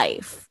a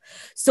life.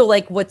 So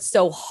like what's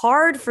so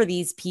hard for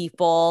these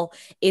people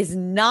is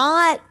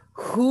not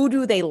who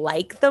do they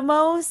like the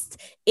most.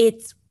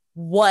 It's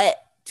what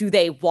do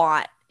they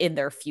want in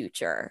their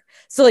future.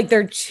 So like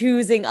they're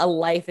choosing a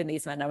life in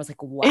these men. I was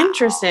like, wow.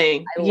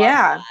 Interesting.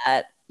 Yeah.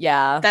 That.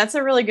 Yeah. That's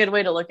a really good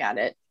way to look at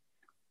it.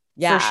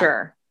 Yeah. For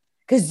sure.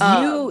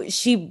 Because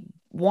she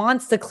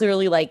wants to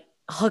clearly like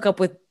hook up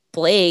with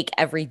Blake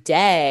every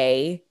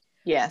day.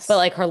 Yes. But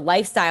like her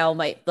lifestyle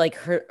might like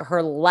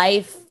her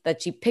life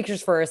that she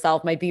pictures for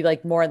herself might be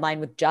like more in line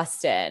with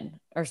Justin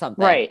or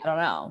something. Right. I don't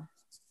know.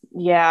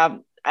 Yeah.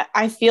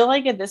 I feel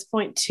like at this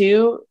point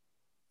too,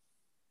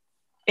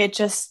 it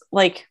just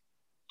like,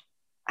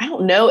 I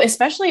don't know,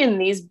 especially in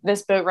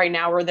this boat right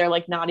now where they're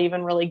like not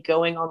even really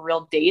going on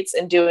real dates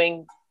and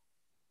doing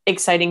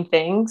exciting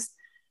things.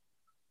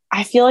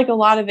 I feel like a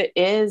lot of it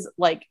is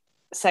like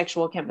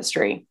sexual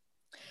chemistry.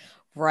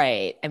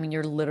 Right. I mean,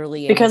 you're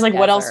literally because like,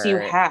 what else do you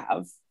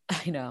have?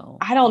 I know.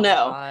 I don't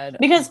know. God.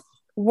 Because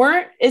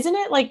isn't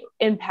it like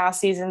in past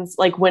seasons,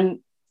 like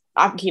when,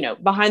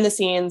 behind the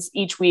scenes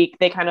each week,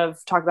 they kind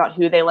of talk about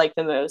who they like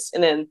the most.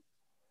 And then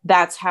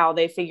that's how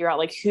they figure out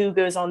like who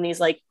goes on these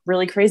like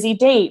really crazy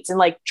dates and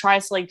like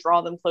tries to like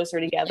draw them closer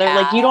together. Yeah.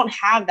 Like you don't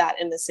have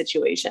that in this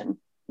situation.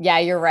 Yeah,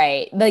 you're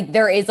right. Like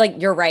there is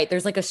like, you're right.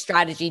 There's like a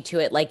strategy to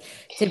it. Like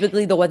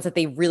typically the ones that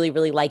they really,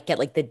 really like get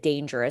like the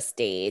dangerous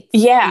dates.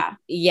 Yeah.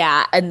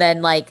 Yeah. And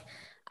then like,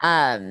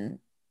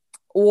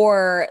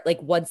 or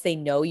like once they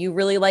know you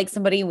really like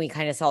somebody, and we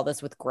kind of saw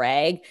this with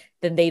Greg,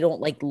 then they don't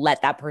like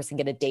let that person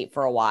get a date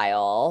for a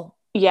while.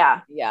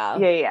 Yeah. Yeah.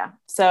 Yeah.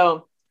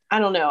 So I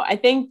don't know. I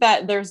think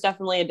that there's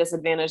definitely a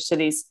disadvantage to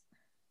these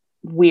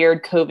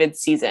weird COVID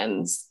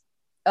seasons.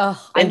 And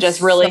I'm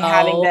just really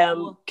having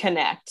them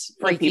connect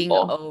with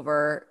people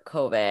over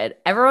COVID.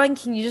 Everyone,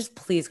 can you just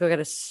please go get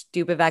a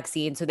stupid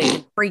vaccine so they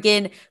can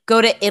freaking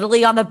go to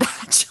Italy on The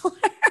Bachelor?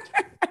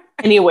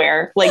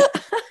 Anywhere, like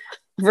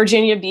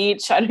Virginia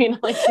Beach. I mean,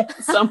 like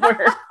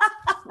somewhere.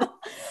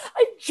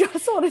 I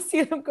just want to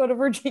see them go to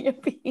Virginia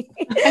Beach.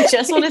 I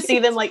just want to see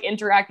them like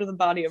interact with a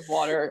body of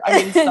water.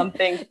 I mean,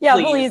 something. Yeah,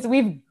 please.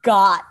 We've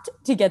got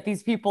to get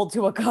these people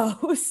to a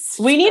coast.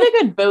 We need a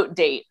good boat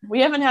date.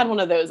 We haven't had one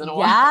of those in a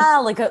while. Yeah,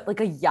 like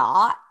a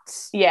yacht.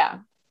 Yeah.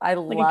 I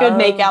like love a good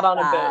make out on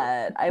a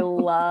boat. I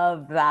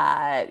love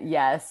that.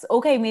 Yes.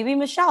 Okay, maybe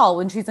Michelle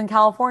when she's in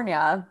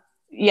California.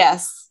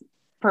 Yes.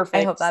 Perfect.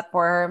 I hope that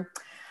for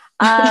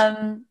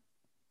her.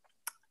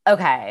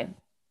 Okay.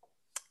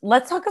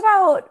 Let's talk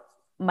about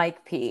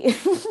Mike P.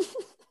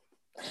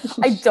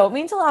 I don't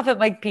mean to laugh at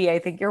Mike P. I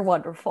think you're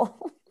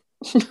wonderful.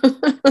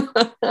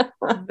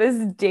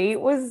 This date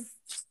was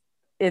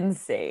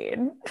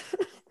insane.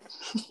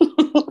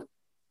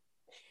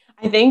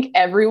 I think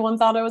everyone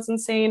thought it was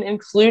insane,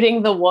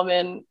 including the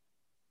woman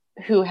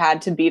who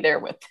had to be there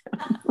with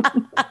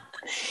them.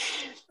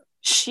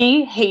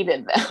 She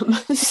hated them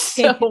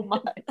so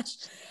much.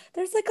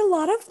 There's like a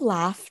lot of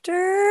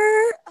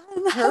laughter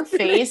on her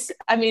face.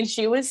 I mean,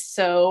 she was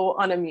so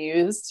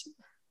unamused.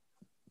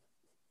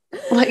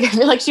 Like, I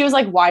feel like she was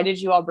like, why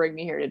did you all bring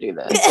me here to do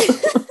this?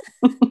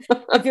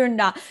 If you're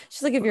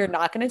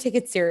not going to take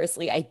it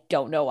seriously, I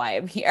don't know why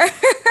I'm here.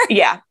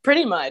 Yeah,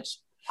 pretty much.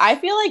 I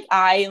feel like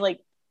I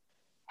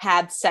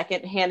had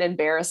secondhand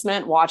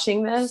embarrassment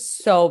watching this.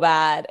 So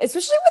bad.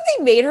 Especially when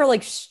they made her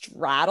like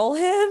straddle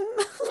him.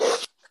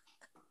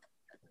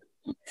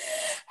 And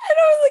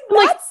I was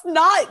like, that's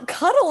not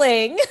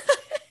cuddling.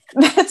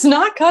 That's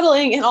not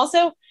cuddling. And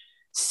also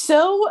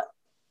so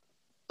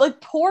like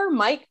poor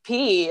Mike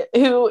P,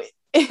 who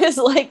is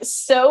like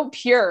so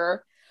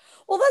pure.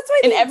 Well, that's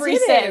why in every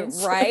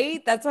sense,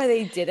 right? That's why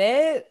they did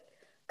it.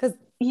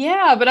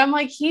 Yeah, but I'm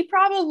like, he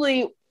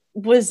probably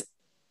was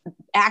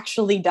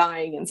actually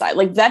dying inside.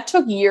 Like that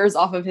took years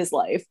off of his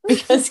life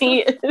because he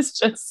is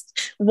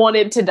just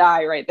wanted to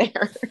die right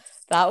there.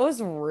 That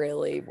was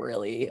really,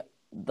 really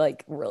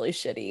really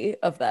shitty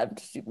of them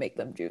to make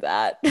them do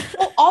that.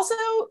 Well, also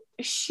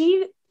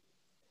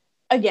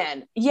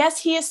again,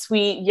 yes, he is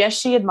sweet. Yes,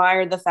 she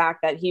admired the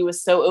fact that he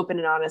was so open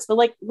and honest, but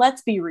like,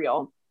 let's be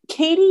real.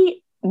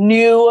 Katie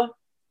knew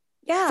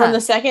from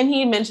the second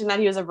he mentioned that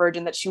he was a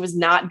virgin that she was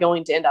not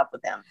going to end up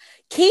with him.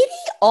 Katie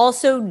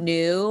also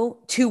knew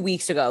 2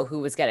 weeks ago who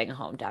was getting a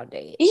hometown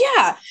date.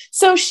 Yeah.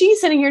 So she's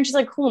sitting here and she's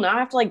like, cool, now I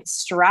have to like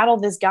straddle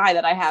this guy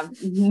that I have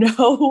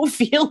no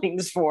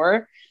feelings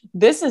for.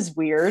 This is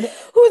weird.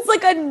 Who's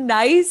like a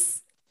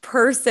nice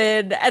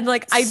person. And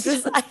like, I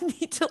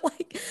need to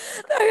like,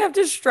 I have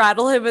to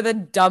straddle him and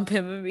then dump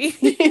him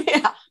immediately.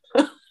 Yeah.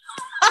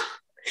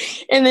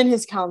 And then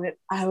his comment,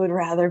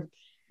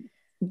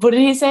 what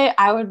did he say?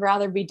 I would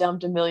rather be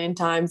dumped 1,000,000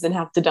 times than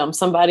have to dump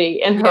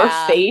somebody. And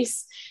her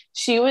face,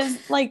 she was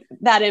like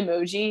that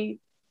emoji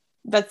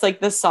that's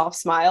like the soft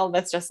smile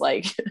that's just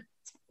like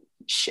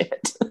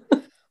shit.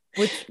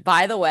 Which,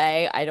 by the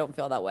way, I don't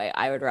feel that way.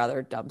 I would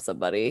rather dump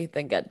somebody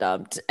than get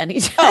dumped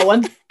anytime.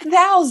 Oh,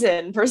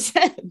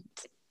 1,000%.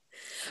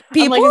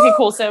 I'm like, okay,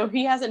 cool. So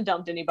he hasn't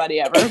dumped anybody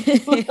ever.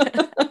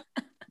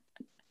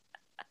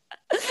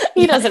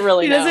 He doesn't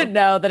really know. He doesn't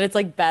know that it's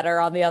like better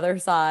on the other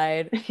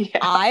side. Yeah.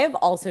 I've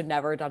also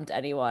never dumped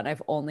anyone.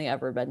 I've only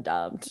ever been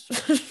dumped.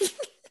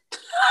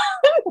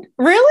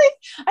 Really?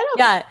 I don't.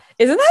 Yeah.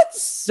 Isn't that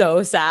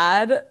so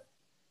sad?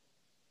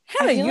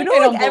 Hannah, you know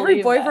like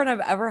every boyfriend I've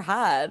ever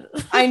had.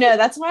 I know.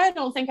 That's why I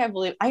don't think I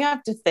believe. I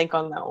have to think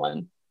on that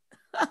one.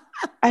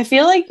 I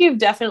feel like you've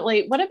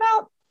definitely. What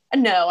about?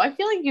 No, I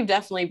feel like you've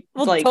definitely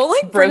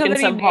broken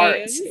some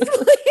hearts.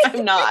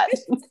 I'm not.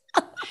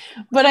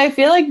 But I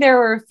feel like there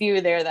were a few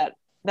there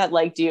that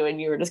liked you,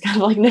 and you were just kind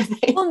of like, no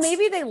thanks. Well,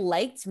 maybe they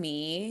liked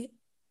me.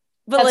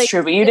 But that's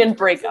true, but you didn't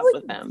break up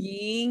with them.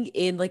 Being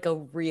in like a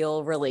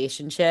real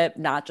relationship,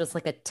 not just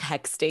like a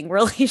texting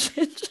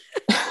relationship.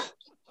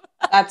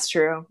 That's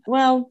true.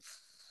 Well,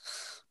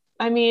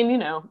 I mean,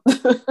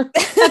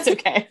 that's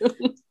okay.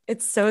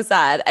 It's so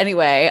sad.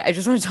 Anyway, I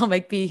just want to tell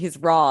Mike B he's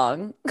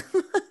wrong.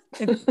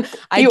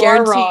 I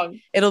guarantee wrong.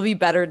 It'll be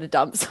better to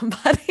dump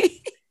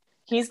somebody.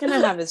 He's going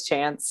to have his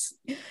chance.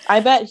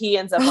 I bet he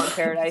ends up on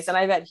Paradise, and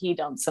I bet he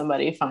dumps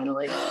somebody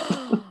finally.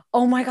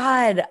 Oh my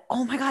God.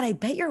 Oh my God. I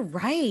bet you're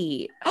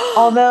right.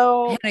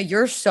 Although, Hannah,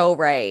 you're so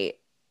right.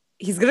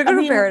 He's gonna I go to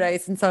mean,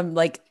 paradise and some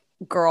like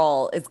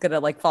girl is gonna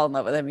like fall in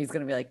love with him. He's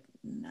gonna be like,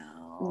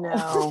 no.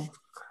 no.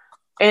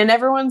 And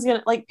everyone's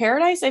gonna like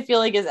paradise, I feel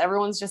like is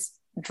everyone's just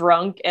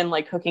drunk and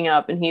like hooking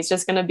up and he's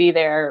just gonna be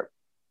there.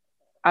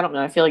 I don't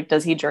know. I feel like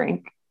does he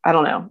drink? I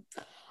don't know.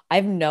 I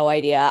have no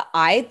idea.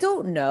 I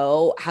don't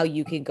know how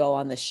you can go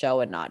on the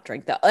show and not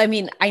drink though. I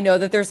mean, I know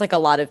that there's like a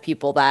lot of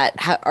people that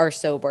are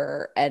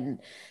sober and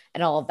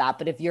all of that,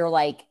 but if you're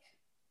like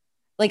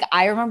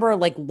I remember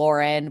like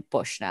Lauren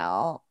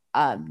Bushnell,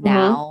 Mm-hmm.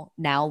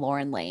 now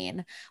Lauren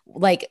Lane,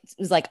 like it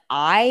was like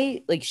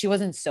I like she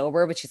wasn't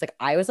sober, but she's like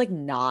I was like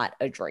not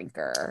a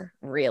drinker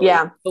really,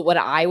 Yeah. but when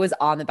I was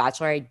on The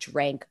Bachelor, I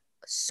drank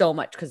so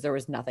much because there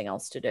was nothing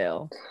else to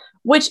do.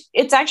 Which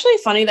it's actually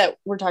funny that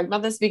we're talking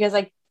about this because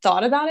I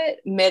thought about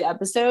it mid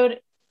episode.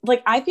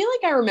 Like, I feel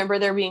like I remember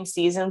there being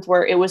seasons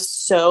where it was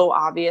so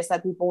obvious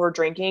that people were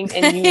drinking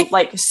and you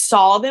like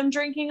saw them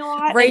drinking a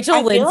lot. And Rachel I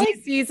feel Lindsay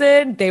like,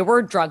 season, they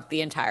were drunk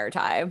the entire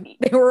time.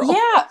 They were all-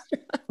 yeah,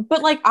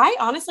 but like, I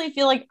honestly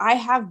feel like I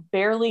have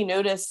barely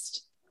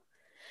noticed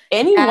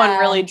anyone Yeah.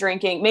 really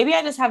drinking. Maybe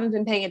I just haven't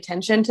been paying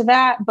attention to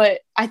that. But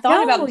I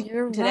thought No, about it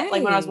you're today,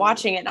 like when I was right.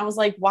 watching it, and I was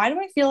like, why do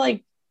I feel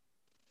like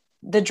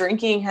the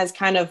drinking has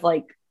kind of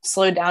like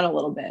slowed down a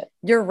little bit?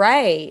 You're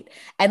right.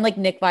 And like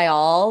Nick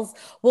Viall's,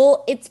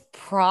 well, it's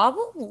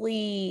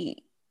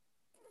probably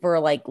for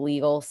like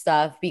legal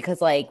stuff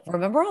because like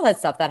remember all that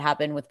stuff that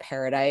happened with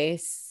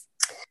Paradise?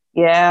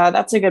 Yeah,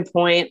 that's a good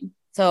point.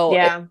 So it's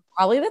Yeah.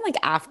 probably been like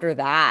after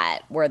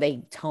that where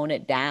they tone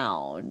it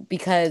down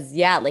because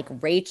yeah, like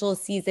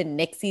Rachel's season,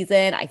 Nick's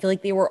season, I feel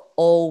like they were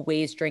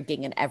always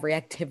drinking and every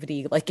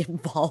activity like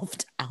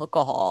involved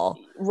alcohol.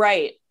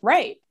 Right.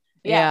 Right.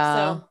 Yeah.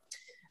 Yeah.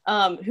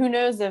 So who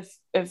knows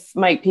if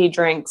Mike P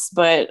drinks,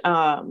 but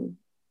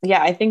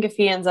yeah, I think if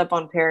he ends up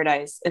on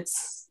Paradise,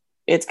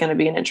 it's going to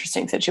be an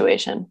interesting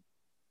situation.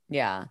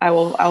 Yeah.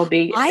 I'll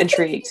be I think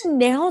intrigued. he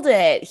nailed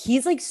it.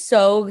 He's like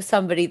so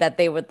somebody that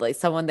they would like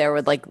someone there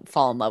would like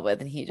fall in love with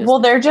and he just Well,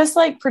 they're just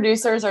like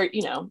producers are,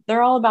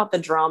 they're all about the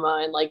drama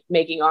and like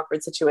making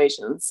awkward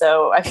situations.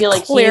 So I feel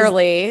like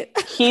clearly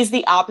he's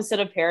the opposite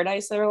of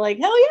Paradise. They're like,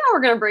 hell yeah, we're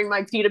gonna bring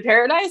Mike P to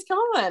Paradise. Come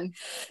on.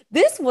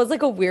 this was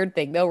like a weird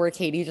thing though where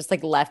Katie just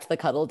like left the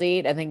cuddle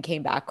date and then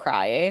came back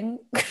crying.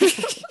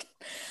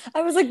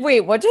 I was like,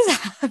 wait, what just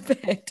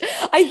happened?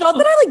 I thought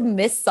that I like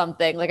missed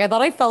something. Like I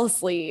thought I fell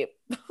asleep.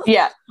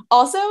 Yeah.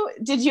 Also,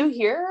 did you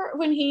hear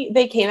when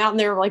they came out and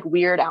they were like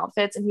weird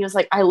outfits and he was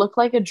like, I look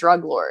like a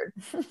drug lord.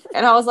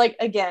 And I was like,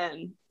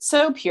 again,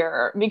 so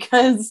pure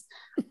because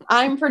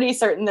I'm pretty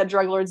certain that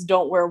drug lords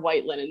don't wear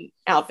white linen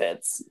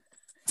outfits.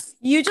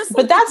 You just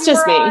But that's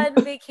just me. on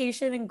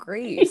vacation in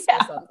Greece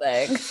or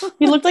something.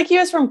 He looked like he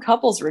was from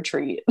Couples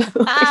Retreat.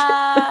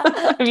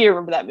 If you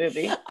remember that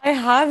movie.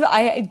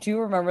 I do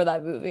remember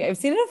that movie. I've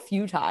seen it a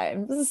few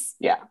times.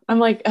 Yeah. I'm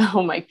like,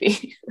 oh, Mike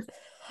B.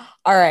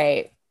 All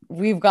right.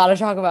 We've got to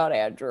talk about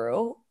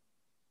Andrew.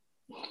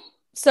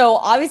 So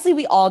obviously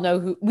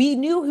we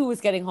knew who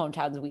was getting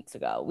hometowns weeks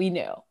ago. We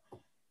knew.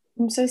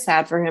 I'm so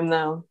sad for him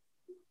though.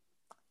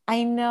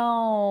 I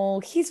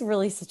know. He's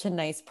really such a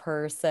nice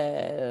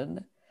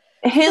person.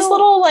 His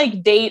little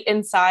like date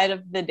inside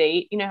of the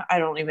date, I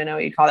don't even know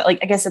what you call it. Like,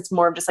 I guess it's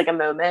more of just like a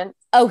moment.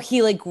 Oh,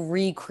 he like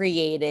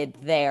recreated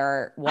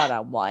their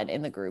one-on-one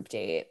in the group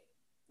date.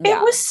 Yeah.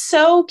 It was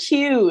so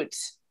cute.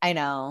 I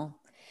know.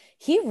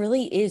 He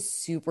really is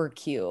super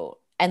cute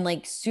and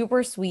like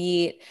super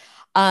sweet.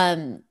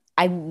 I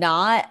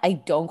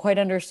don't quite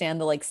understand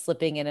the like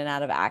slipping in and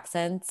out of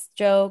accents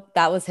joke.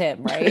 That was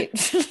him, right?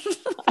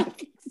 I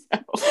think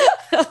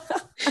so.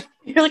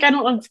 You're like, I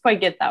don't quite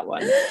get that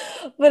one.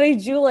 But I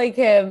do like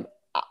him.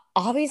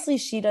 Obviously,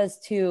 she does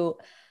too.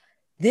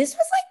 This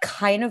was like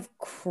kind of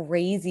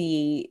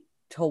crazy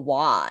to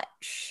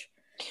watch.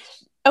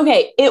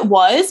 Okay, it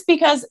was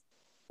because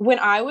when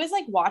I was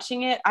like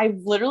watching it, I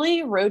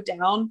literally wrote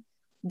down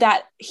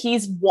that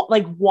he's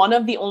like one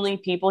of the only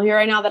people here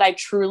right now that I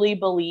truly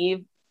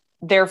believe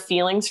their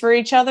feelings for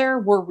each other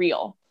were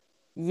real.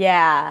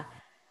 Yeah.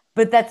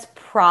 But that's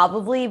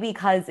probably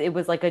because it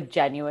was like a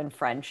genuine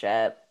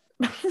friendship.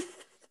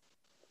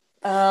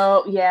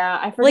 Oh, yeah.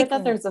 I forget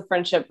that there's a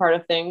friendship part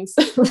of things.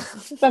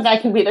 that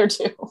can be there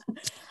too.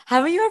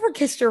 Haven't you ever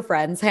kissed your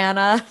friends,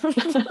 Hannah?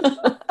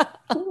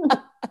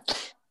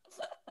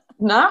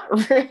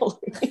 Not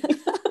really.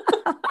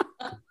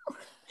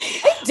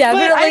 I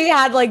definitely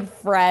had like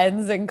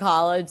friends in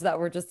college that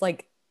were just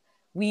like,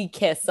 we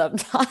kiss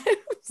sometimes.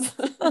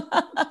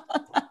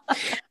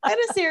 I had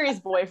a serious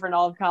boyfriend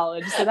all of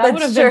college, so that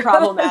would have been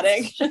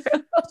problematic.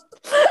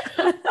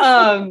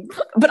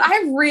 But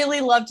I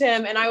really loved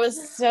him, and I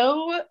was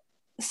so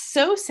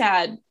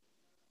sad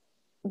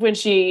when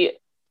she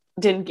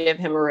didn't give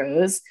him a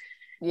rose.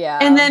 Yeah.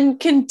 And then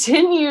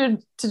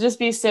continued to just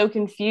be so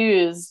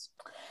confused.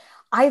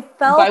 I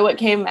felt by what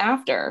came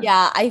after.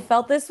 Yeah, I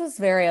felt this was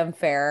very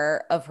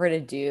unfair of her to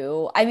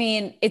do. I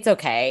mean, it's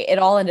okay. It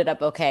all ended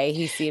up okay.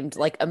 He seemed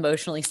like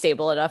emotionally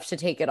stable enough to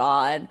take it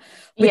on.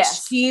 But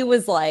Yes. she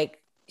was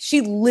like,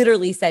 she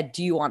literally said,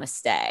 "Do you want to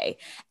stay?"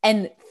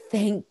 And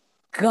thank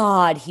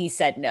God he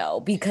said no,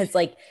 because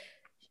like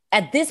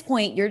at this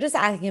point, you're just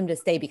asking him to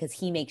stay because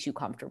he makes you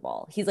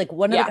comfortable. He's like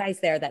one of the Yeah. guys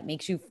there that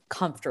makes you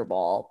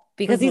comfortable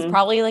because he's Mhm.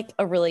 probably like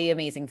a really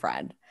amazing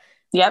friend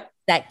Yep.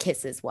 that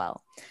kisses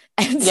well.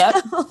 And so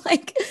Yep.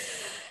 like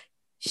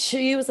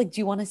she was like,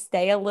 "Do you want to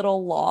stay a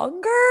little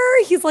longer?"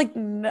 He's like,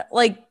 no,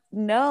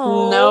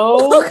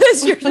 No,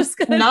 because you're just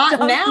gonna not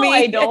dump now. me.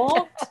 I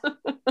don't.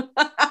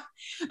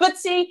 But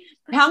see,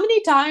 how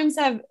many times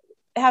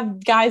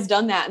have guys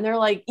done that? And they're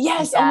like,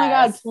 "Yes, oh my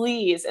God, Yes.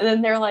 please." And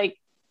then they're like,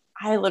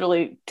 "I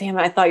literally, damn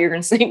it, I thought you were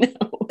gonna say no."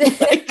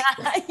 Like,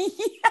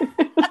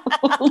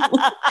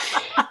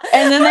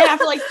 and then they have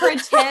to like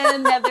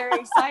pretend that they're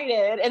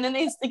excited, and then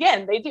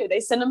they do. They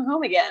send them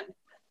home again.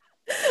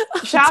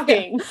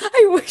 Shocking.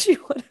 I wish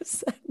you would have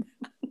said.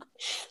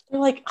 They're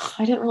like, oh,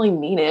 I didn't really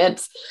mean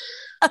it,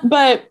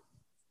 but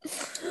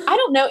I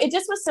don't know. It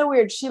just was so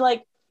weird.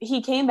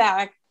 He came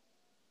back,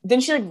 then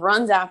she like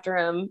runs after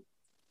him,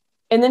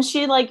 and then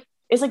she like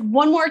is like,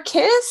 one more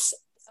kiss.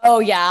 Oh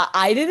yeah,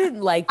 I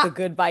didn't like the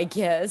goodbye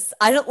kiss.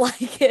 I don't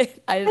like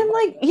it. And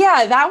like,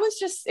 yeah, that was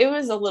just, it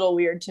was a little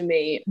weird to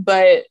me,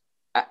 but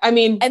I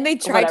mean, and they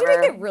tried to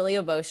whatever. make it really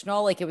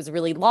emotional, like it was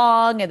really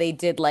long, and they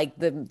did like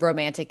the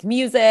romantic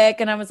music,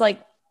 and I was like,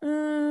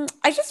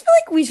 I just feel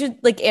like we should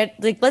like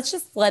let's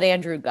just let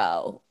Andrew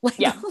go. Like,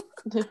 Yeah,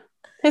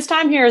 his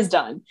time here is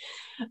done.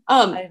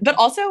 But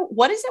also,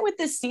 what is it with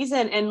this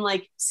season and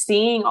like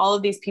seeing all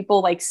of these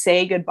people like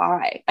say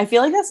goodbye? I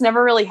feel like that's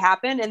never really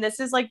happened, and this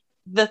is like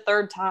the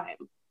third time.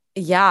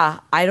 yeah,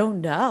 I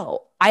don't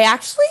know. I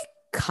actually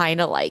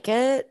kind of like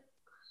it.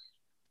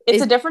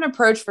 It's a different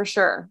approach for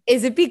sure.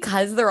 Is it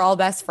because they're all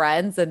best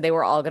friends and they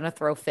were all gonna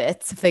throw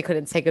fits if they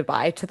couldn't say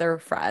goodbye to their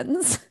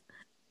friends?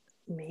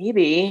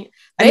 Maybe.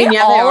 I They mean,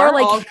 yeah, they all are are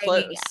like all hanging,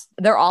 close.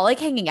 they're all like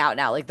hanging out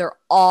now. Like they're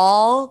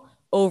all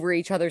over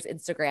each other's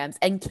Instagrams.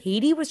 And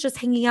Katie was just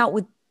hanging out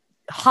with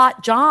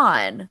Hot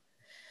John.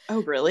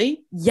 Oh,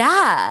 really?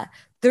 Yeah.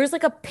 There's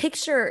like a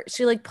picture.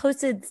 She like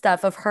posted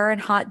stuff of her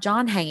and Hot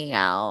John hanging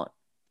out.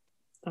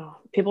 Oh,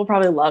 people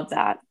probably love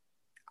that.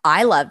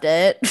 I loved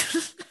it.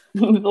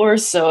 People were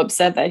so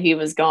upset that he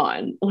was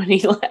gone when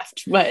he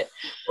left, but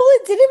well,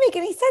 it didn't make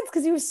any sense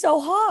because he was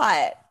so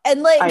hot.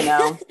 And like I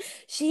know.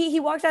 he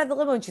walked out of the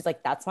limo and she's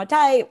like, "That's my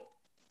type."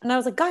 And I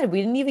was like, "God,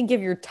 we didn't even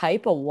give your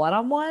type a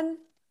one-on-one."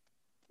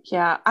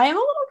 Yeah, I am a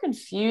little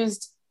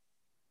confused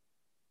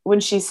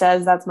when she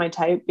says that's my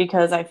type,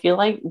 because I feel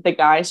like the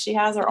guys she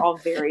has are all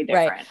very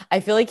different. Right. I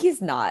feel like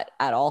he's not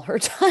at all her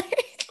type.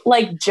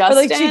 Like Justin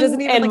like she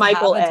doesn't even and like,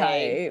 Michael have a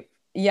A. type.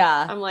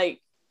 Yeah. I'm like,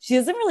 she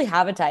doesn't really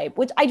have a type,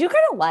 which I do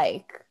kind of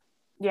like.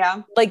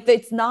 Yeah. Like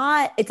it's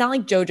not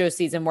like JoJo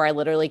season where I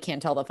literally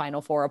can't tell the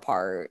final four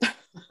apart.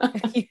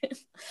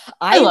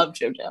 I love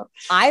JoJo.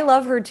 I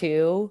love her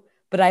too,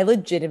 but I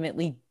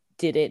legitimately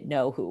didn't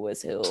know who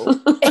was who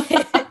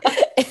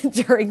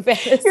during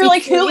fantasy. You're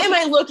like, who am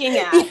I looking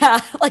at?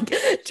 Yeah, like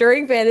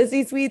during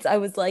fantasy suites, I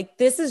was like,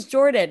 "This is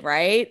Jordan,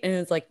 right?" And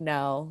it's like,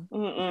 "No,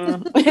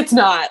 it's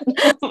not."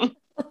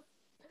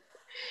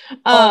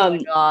 Oh my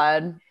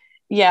God.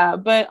 Yeah,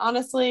 but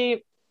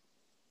honestly,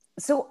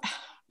 so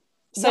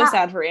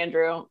sad for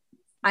Andrew.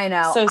 I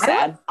know. So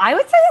sad. I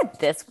would say at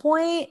this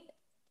point,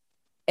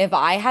 if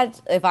I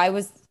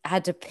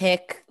had to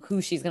pick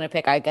who she's gonna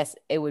pick, I guess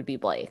it would be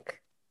Blake.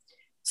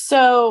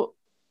 So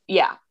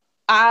yeah.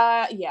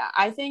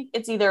 I think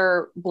it's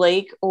either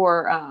Blake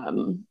or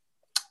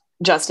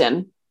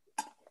Justin.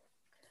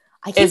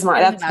 Those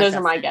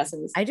are my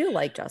guesses. I do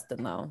like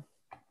Justin though.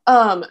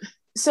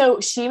 So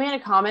she made a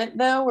comment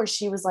though where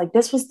she was like,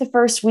 "This was the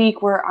first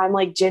week where I'm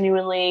like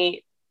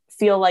genuinely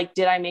feel like,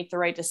 did I make the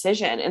right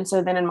decision?" And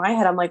so then in my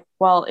head, I'm like,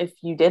 well, if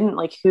you didn't,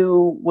 like,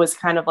 who was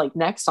kind of like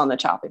next on the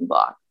chopping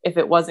block? If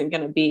it wasn't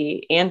going to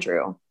be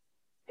Andrew,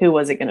 who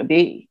was it going to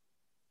be?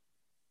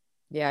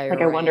 Yeah, like,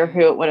 right. I wonder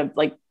who it would have,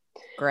 like,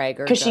 Greg,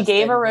 or because she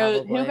gave a rose.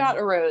 Probably. Who got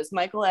a rose?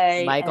 Michael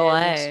A.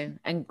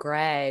 And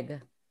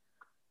Greg.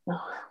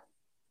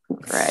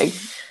 Greg.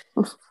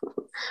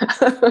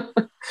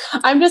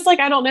 I'm just like,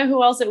 I don't know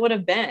who else it would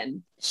have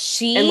been.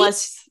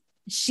 Unless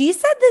she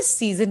said this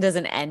season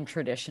doesn't end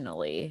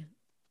traditionally.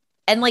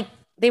 And like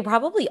they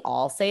probably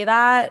all say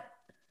that,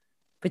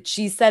 but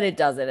she said it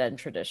doesn't end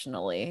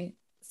traditionally.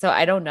 So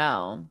I don't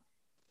know.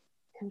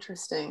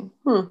 Interesting.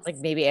 Like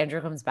maybe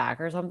Andrew comes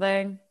back or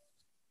something.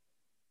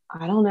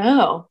 I don't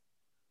know,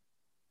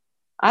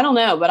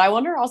 but I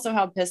wonder also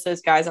how pissed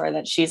those guys are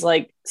that she's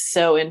like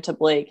so into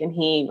Blake and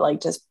he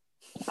like just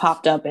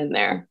popped up in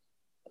there.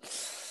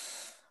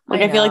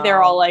 Like, I feel like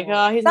they're all like,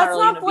 "Oh, he's not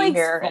really going to be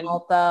here."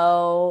 Fault,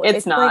 though.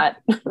 It's not.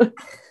 Like...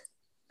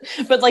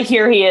 But like,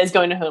 here he is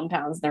going to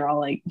hometowns. And they're all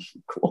like,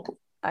 cool.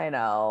 I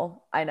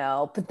know.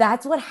 But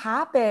that's what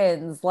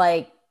happens.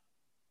 Like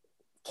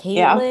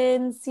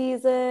Caitlyn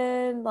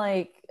season,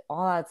 like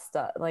all that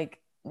stuff. Like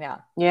Yeah.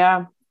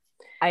 Yeah.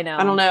 I know.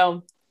 I don't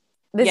know.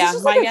 This is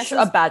just like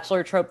a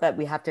bachelor trope that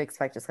we have to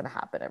expect is going to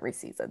happen every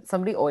season.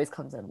 Somebody always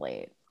comes in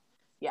late.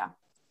 Yeah.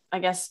 I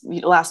guess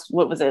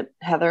what was it?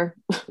 Heather.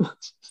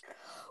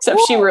 So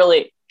she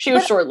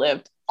was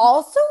short-lived.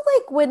 Also,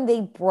 like when they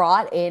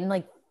brought in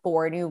like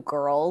 4 new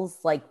girls,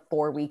 like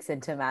 4 weeks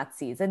into Matt's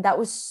season, that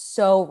was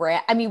so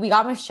random. I mean, we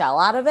got Michelle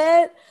out of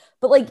it,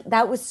 but like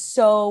that was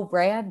so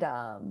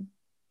random.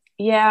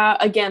 Yeah.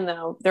 Again,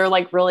 though, they're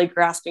like really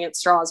grasping at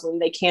straws when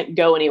they can't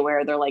go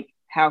anywhere. They're like,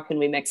 how can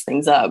we mix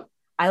things up?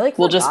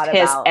 We'll just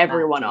piss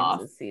everyone off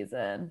this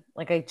season.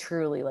 Like I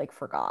truly like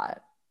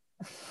forgot.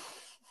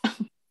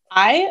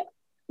 I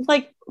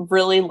like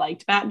really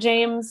liked Matt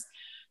James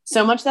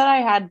so much that I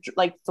had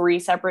like 3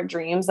 separate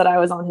dreams that I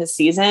was on his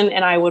season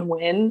and I would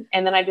win.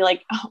 And then I'd be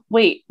like, oh,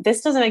 wait,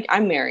 this doesn't make,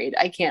 I'm married.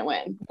 I can't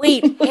win.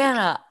 Wait,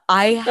 Anna,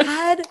 I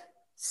had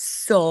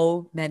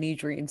so many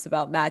dreams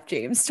about Matt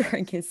James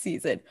during his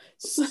season.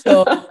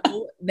 So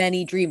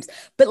many dreams.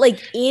 But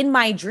like in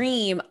my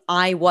dream,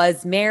 I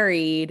was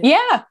married.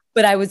 Yeah.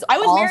 But I was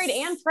married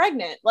and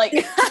pregnant. Like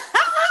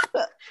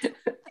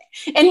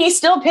and he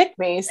still picked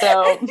me.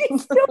 So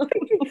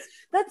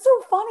that's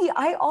so funny.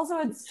 I also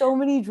had so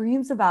many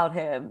dreams about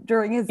him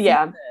during his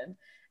season.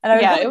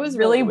 And it was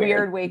really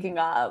weird waking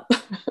up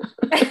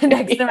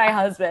next to my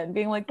husband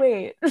being like,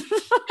 wait.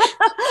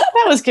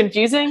 That was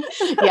confusing.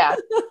 Yeah.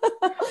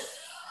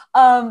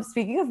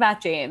 Speaking of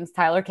Matt James,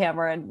 Tyler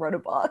Cameron wrote a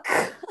book.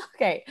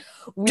 Okay.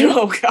 We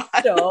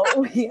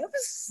have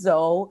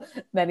so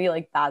many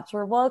like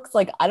bachelor books.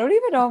 Like, I don't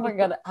even know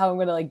how I'm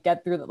gonna like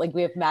get through that. Like,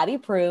 we have Maddie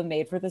Prue,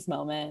 Made for This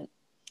Moment.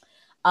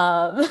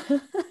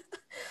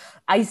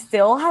 I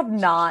still have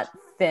not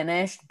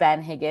finished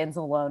Ben Higgins,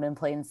 Alone in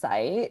Plain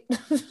Sight.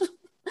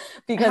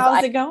 Because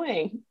how's it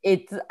going?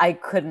 I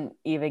couldn't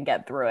even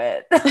get through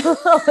it a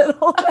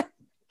little bit.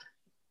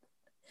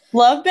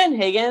 Love Ben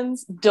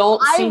Higgins.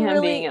 Don't see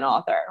him being an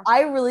author.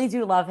 I really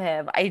do love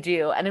him. I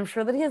do. And I'm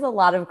sure that he has a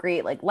lot of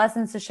great like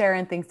lessons to share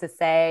and things to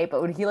say.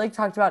 But when he like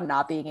talked about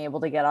not being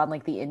able to get on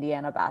like the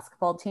Indiana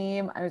basketball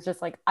team, I was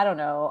just like, I don't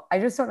know. I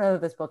just don't know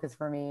that this book is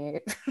for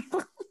me.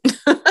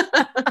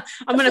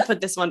 I'm going to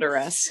put this one to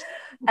rest.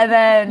 And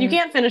then you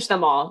can't finish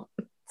them all.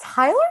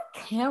 Tyler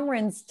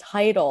Cameron's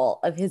title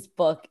of his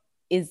book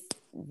is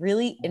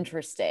really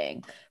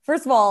interesting.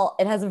 First of all,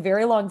 it has a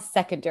very long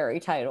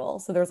secondary title.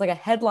 So there's like a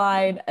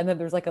headline and then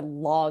there's like a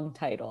long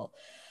title.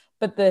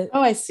 But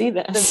I see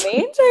this. The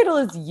main title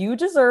is You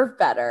Deserve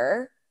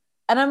Better.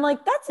 And I'm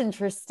like, that's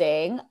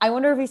interesting. I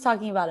wonder if he's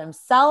talking about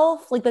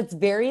himself. Like that's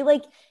very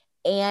like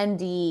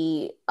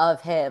Andy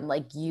of him.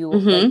 Like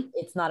like,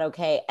 it's not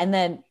okay. And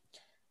then,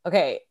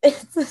 okay,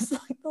 it's just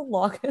like the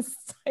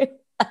longest title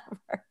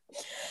ever.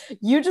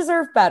 You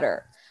Deserve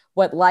Better.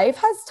 What life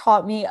has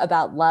taught me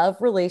about love,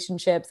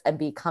 relationships, and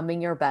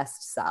becoming your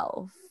best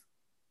self.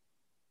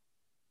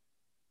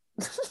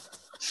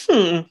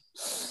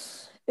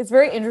 It's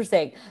very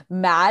interesting.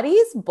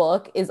 Maddie's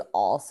book is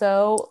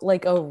also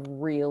like a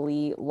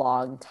really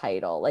long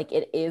title. Like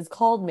it is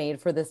called Made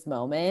for This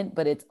Moment,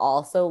 but it's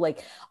also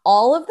like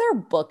all of their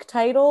book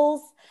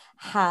titles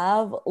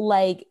have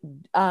like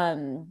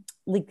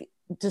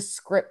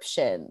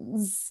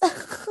descriptions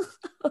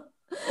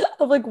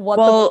of like what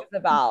the book is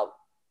about.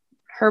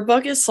 Her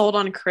book is sold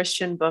on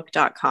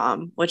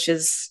christianbook.com, which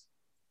is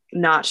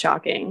not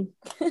shocking.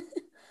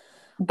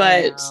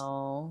 But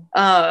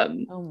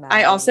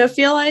I also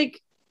feel like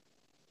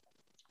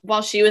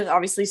while she was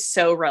obviously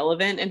so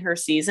relevant in her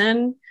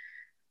season,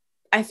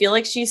 I feel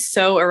like she's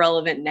so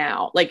irrelevant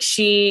now. Like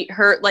the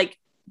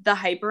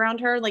hype around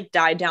her like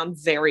died down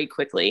very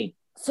quickly.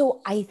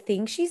 So I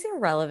think she's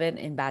irrelevant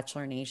in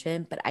Bachelor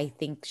Nation, but I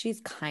think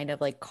she's kind of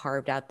like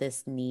carved out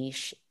this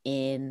niche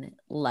in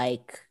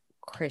like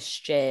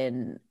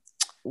Christian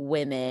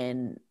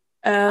women.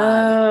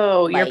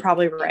 You're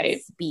probably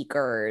right.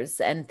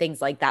 Speakers and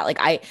things like that.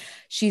 Like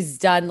she's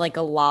done like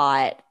a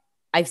lot.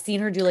 I've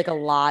seen her do like a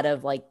lot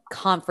of like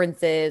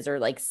conferences or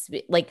like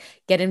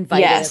get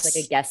invited as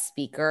like a guest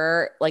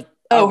speaker. Like,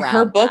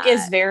 her book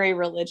is very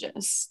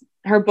religious.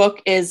 Her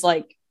book is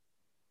like,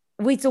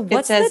 wait, so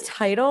what's the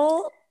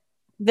title?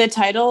 The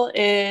title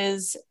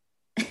is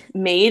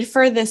Made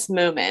for This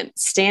Moment,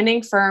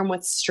 Standing Firm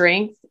with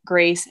Strength,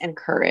 Grace, and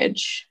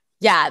Courage.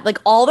 Yeah, like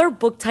all their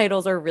book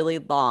titles are really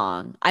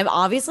long. I'm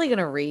obviously going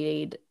to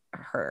read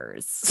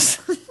hers.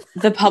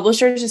 The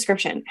publisher's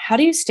description: how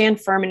do you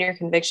stand firm in your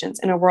convictions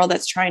in a world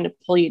that's trying to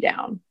pull you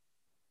down?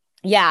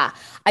 Yeah,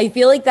 I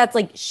feel like that's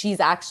like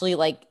she's actually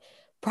like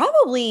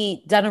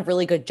probably done a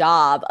really good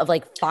job of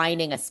like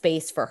finding a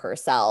space for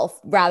herself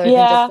rather than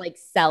just like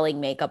selling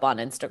makeup on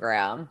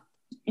Instagram.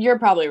 You're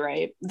probably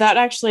right. That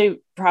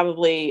actually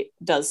probably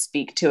does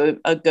speak to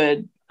a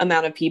good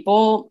amount of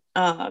people.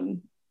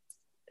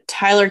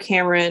 Tyler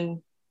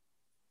Cameron,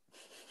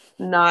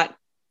 not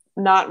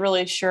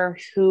really sure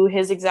who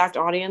his exact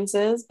audience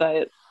is,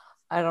 but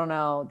I don't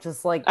know.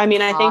 Just like, I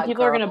mean, I think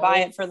people are going to buy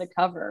it for the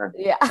cover.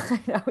 Yeah,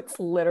 I know. It's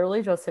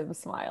literally just him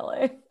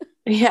smiling.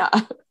 Yeah.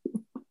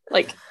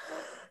 Like,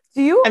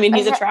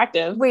 he's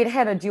attractive. Wait,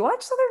 Hannah, do you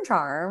watch Southern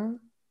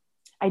Charm?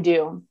 I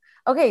do.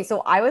 Okay, so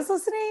I was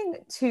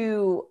listening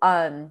to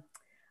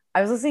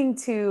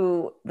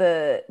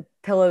the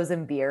Pillows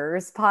and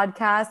Beers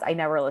podcast. I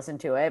never listened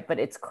to it, but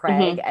it's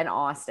Craig and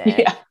Austin.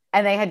 Yeah.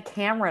 And they had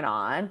Cameron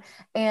on,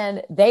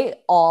 and they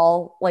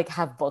all like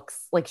have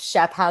books. Like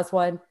Shep has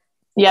one.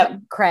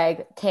 Yep.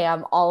 Craig,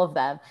 Cam, all of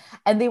them.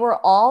 And they were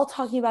all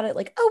talking about it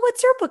like, oh,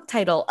 what's your book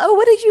title? Oh,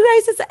 what did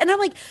you guys say? And I'm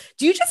like,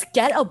 do you just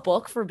get a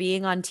book for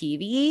being on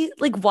TV?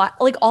 Like what?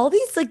 Like all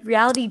these like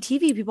reality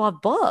TV people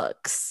have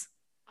books.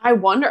 I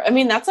wonder. I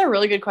mean, that's a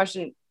really good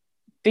question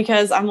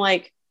because I'm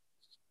like,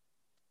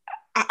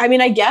 I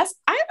mean, I guess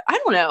I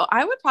don't know.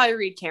 I would probably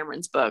read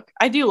Cameron's book.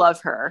 I do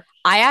love her.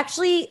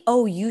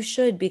 You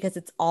should, because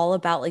it's all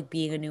about like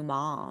being a new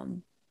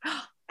mom.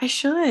 I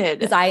should.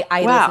 Because I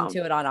Wow.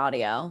 listened to it on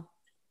audio.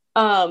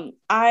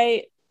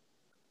 I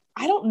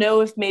don't know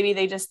if maybe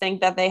they just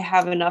think that they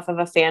have enough of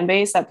a fan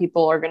base that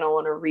people are going to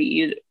want to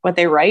read what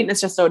they write. And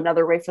it's just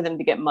another way for them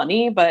to get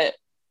money. But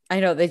I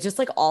know they just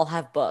like all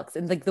have books,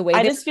 and like the way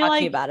I they're just feel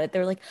talking like about it,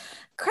 they're like,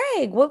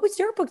 Craig, what was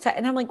your book title?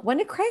 And I'm like, when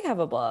did Craig have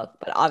a book?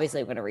 But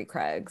obviously I'm going to read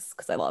Craig's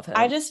because I love him.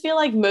 I just feel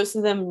like most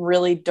of them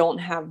really don't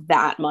have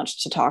that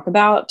much to talk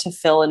about to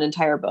fill an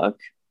entire book.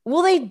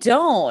 Well, they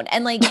don't.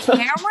 And like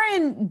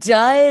Cameron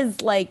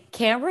does, like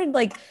Cameron,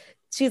 like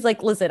she's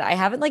like, listen, I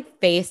haven't like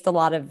faced a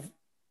lot of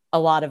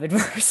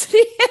adversity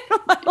in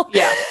my life.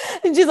 Yeah.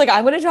 And she's like,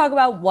 I'm going to talk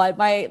about what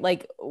my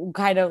like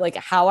kind of like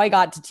how I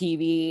got to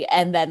TV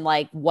and then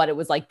like what it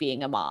was like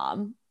being a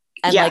mom.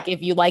 And like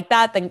if you like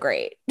that, then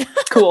great.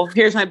 Cool.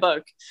 Here's my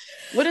book.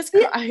 What is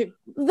that's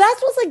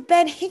what's like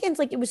Ben Higgins.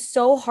 Like it was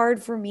so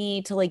hard for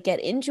me to like get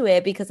into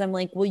it because I'm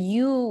like, well,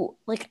 you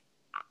like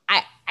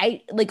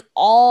I like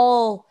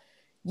all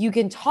you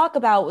can talk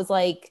about was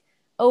like,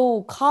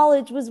 oh,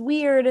 college was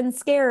weird and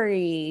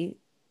scary.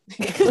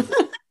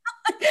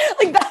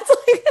 Like that's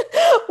like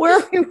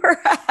where we were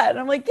at.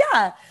 I'm like,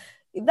 yeah,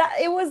 that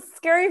it was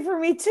scary for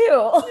me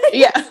too.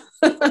 Yeah.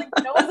 Like,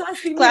 no one's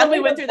asking Glad me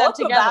we went through that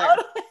together.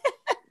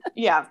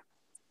 Yeah.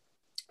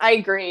 I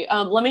agree.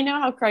 Let me know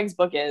how Craig's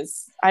book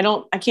is. I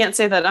can't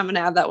say that I'm going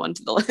to add that one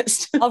to the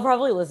list. I'll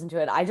probably listen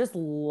to it. I just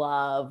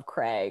love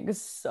Craig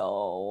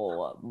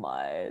so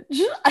much.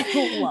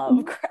 I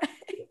love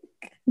Craig.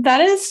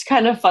 That is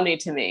kind of funny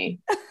to me.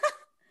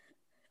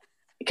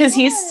 Because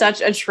he's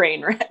such a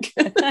train wreck.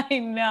 I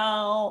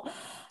know.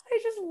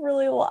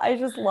 I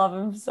just love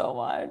him so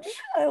much.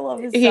 I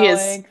love his He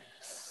sewing.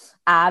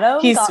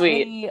 Adam he's got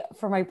sweet. me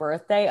for my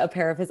birthday a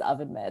pair of his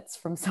oven mitts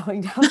from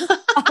Sewing Down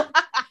South,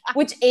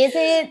 which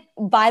isn't,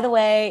 by the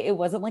way, it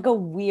wasn't like a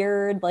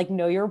weird, like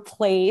know your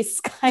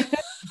place kind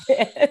of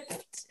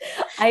gift.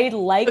 I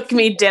liked Cook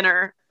me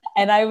dinner.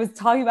 And I was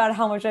talking about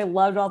how much I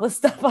loved all the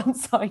stuff on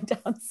Sewing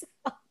Down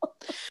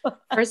South.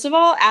 First of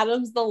all,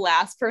 Adam's the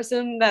last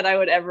person that I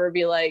would ever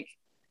be like,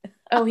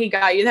 oh, he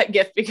got you that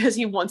gift because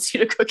he wants you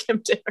to cook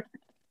him dinner.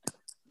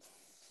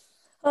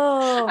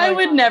 Oh, I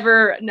would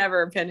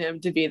never pin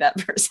him to be that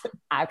person.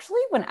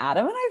 Actually, when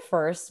Adam and I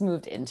first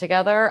moved in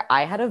together,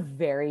 I had a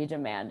very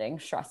demanding,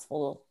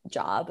 stressful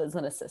job as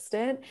an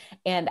assistant.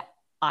 And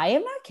I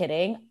am not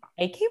kidding.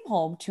 I came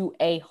home to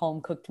a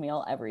home cooked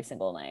meal every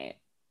single night.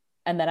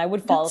 And then I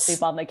would fall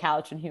asleep on the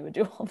couch and he would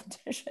do all the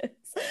dishes.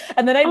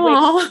 And then I'd wake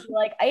up and be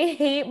like, I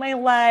hate my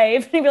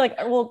life. And he'd be like,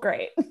 well,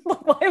 great.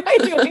 Why am I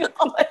doing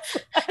all this?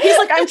 He's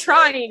like, I'm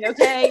trying,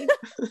 okay?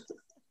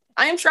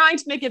 I am trying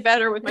to make it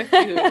better with my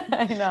food.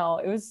 I know.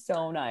 It was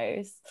so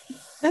nice.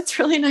 That's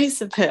really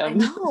nice of him. I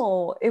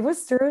know. It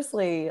was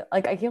seriously,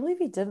 like, I can't believe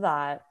he did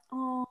that.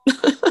 Oh,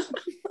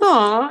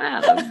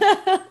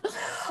 Adam.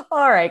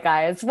 All right,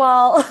 guys.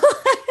 Well,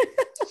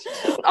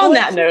 on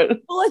that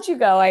note, we'll let you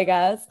go, I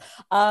guess.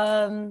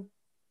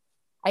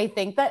 I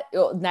think that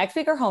next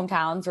week are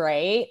hometowns,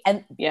 right?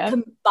 And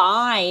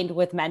combined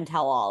with Men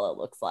Tell All, it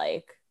looks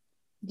like.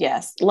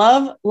 Yes.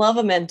 Love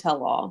a Men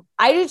Tell All.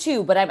 I do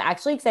too, but I'm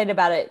actually excited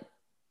about it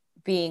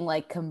being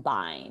like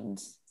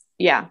combined.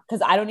 Yeah.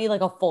 Because I don't need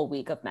like a full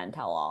week of Men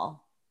Tell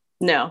All.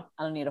 No.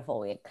 I don't need a full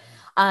week.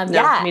 No,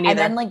 yeah. me neither. And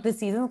then like the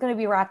season's going to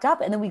be wrapped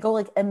up and then we go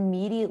like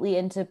immediately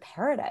into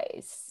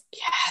Paradise.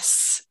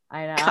 Yes.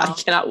 I know. God, I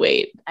cannot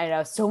wait. I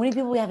know. So many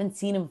people we haven't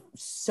seen in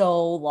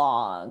so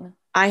long.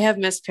 I have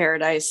missed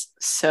Paradise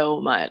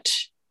so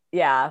much.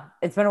 Yeah.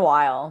 It's been a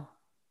while.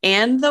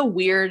 And the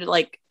weird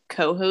like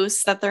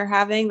co-hosts that they're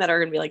having that are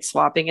going to be like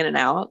swapping in and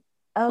out.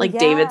 Oh, like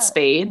David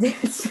Spade.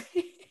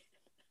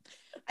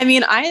 I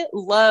mean, I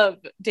love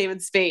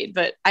David Spade,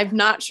 but I'm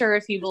not sure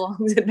if he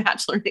belongs in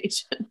Bachelor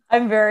Nation.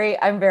 I'm very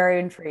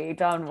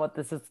intrigued on what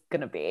this is going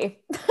to be.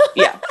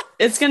 Yeah.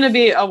 It's going to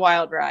be a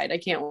wild ride. I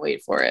can't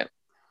wait for it.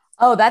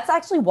 Oh, that's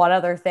actually one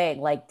other thing.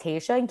 Like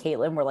Tayshia and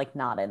Caitlyn were like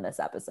not in this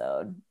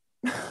episode,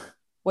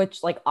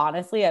 which like,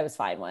 honestly, I was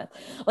fine with.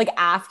 Like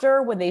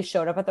after when they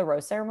showed up at the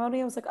rose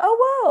ceremony, I was like,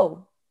 oh,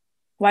 whoa.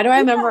 Why do I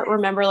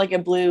remember like a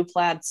blue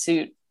plaid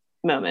suit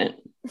moment?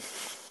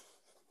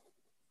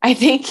 I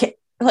think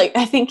like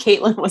I think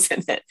Caitlyn was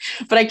in it,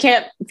 but I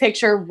can't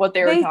picture what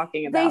they were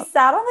talking about. They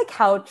sat on the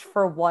couch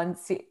for one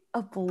seat.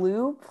 A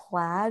blue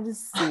plaid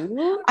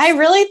suit? I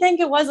really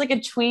think it was like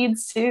a tweed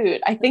suit.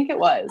 I think it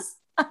was.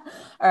 All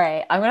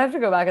right. I'm going to have to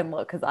go back and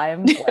look because I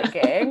am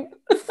blanking.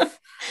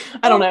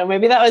 I don't know.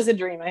 Maybe that was a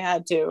dream I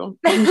had too.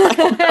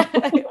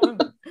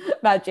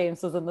 Matt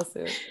James was in the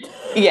suit.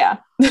 Yeah.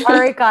 All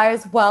right,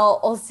 guys. Well,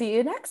 I'll see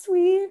you next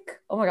week.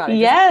 Oh my God.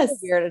 Yes.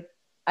 Weird.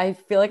 I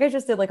feel like I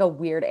just did like a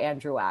weird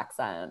Andrew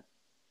accent.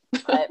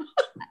 But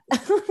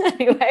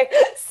anyway,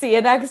 see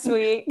you next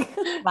week.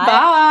 Bye.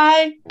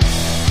 Bye.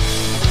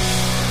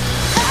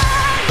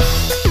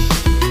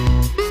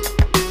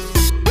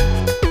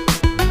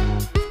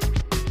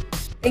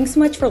 Thanks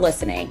so much for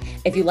listening.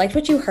 If you liked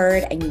what you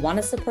heard and you want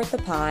to support the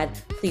pod,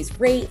 please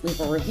rate,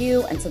 leave a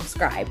review, and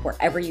subscribe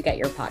wherever you get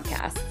your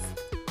podcasts.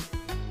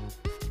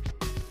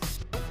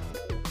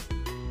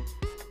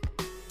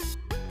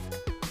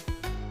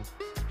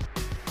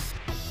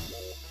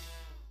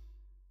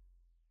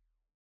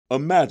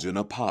 Imagine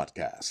a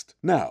podcast.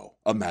 Now,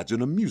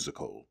 imagine a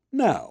musical.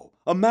 Now,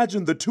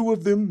 imagine the two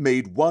of them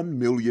made 1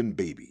 million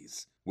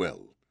babies.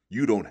 Well,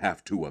 you don't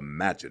have to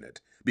imagine it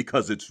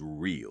because it's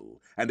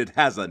real and it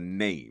has a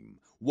name.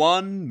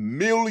 1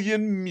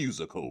 million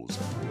musicals.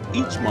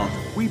 Each month,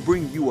 we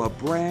bring you a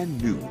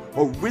brand new,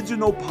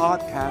 original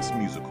podcast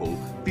musical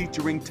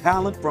featuring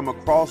talent from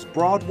across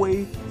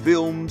Broadway,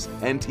 films,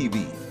 and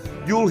TV.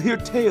 You'll hear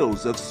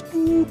tales of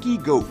spooky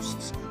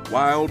ghosts,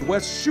 Wild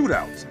West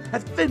shootouts,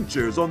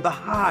 adventures on the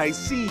high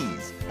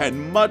seas,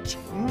 and much,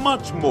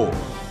 much more.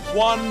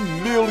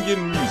 1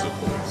 million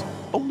musicals.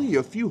 Only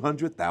a few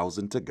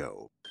 100,000 to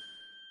go.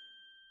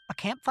 A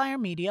Campfire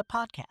Media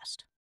podcast.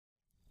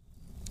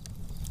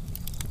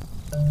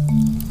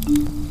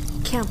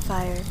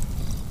 Campfire.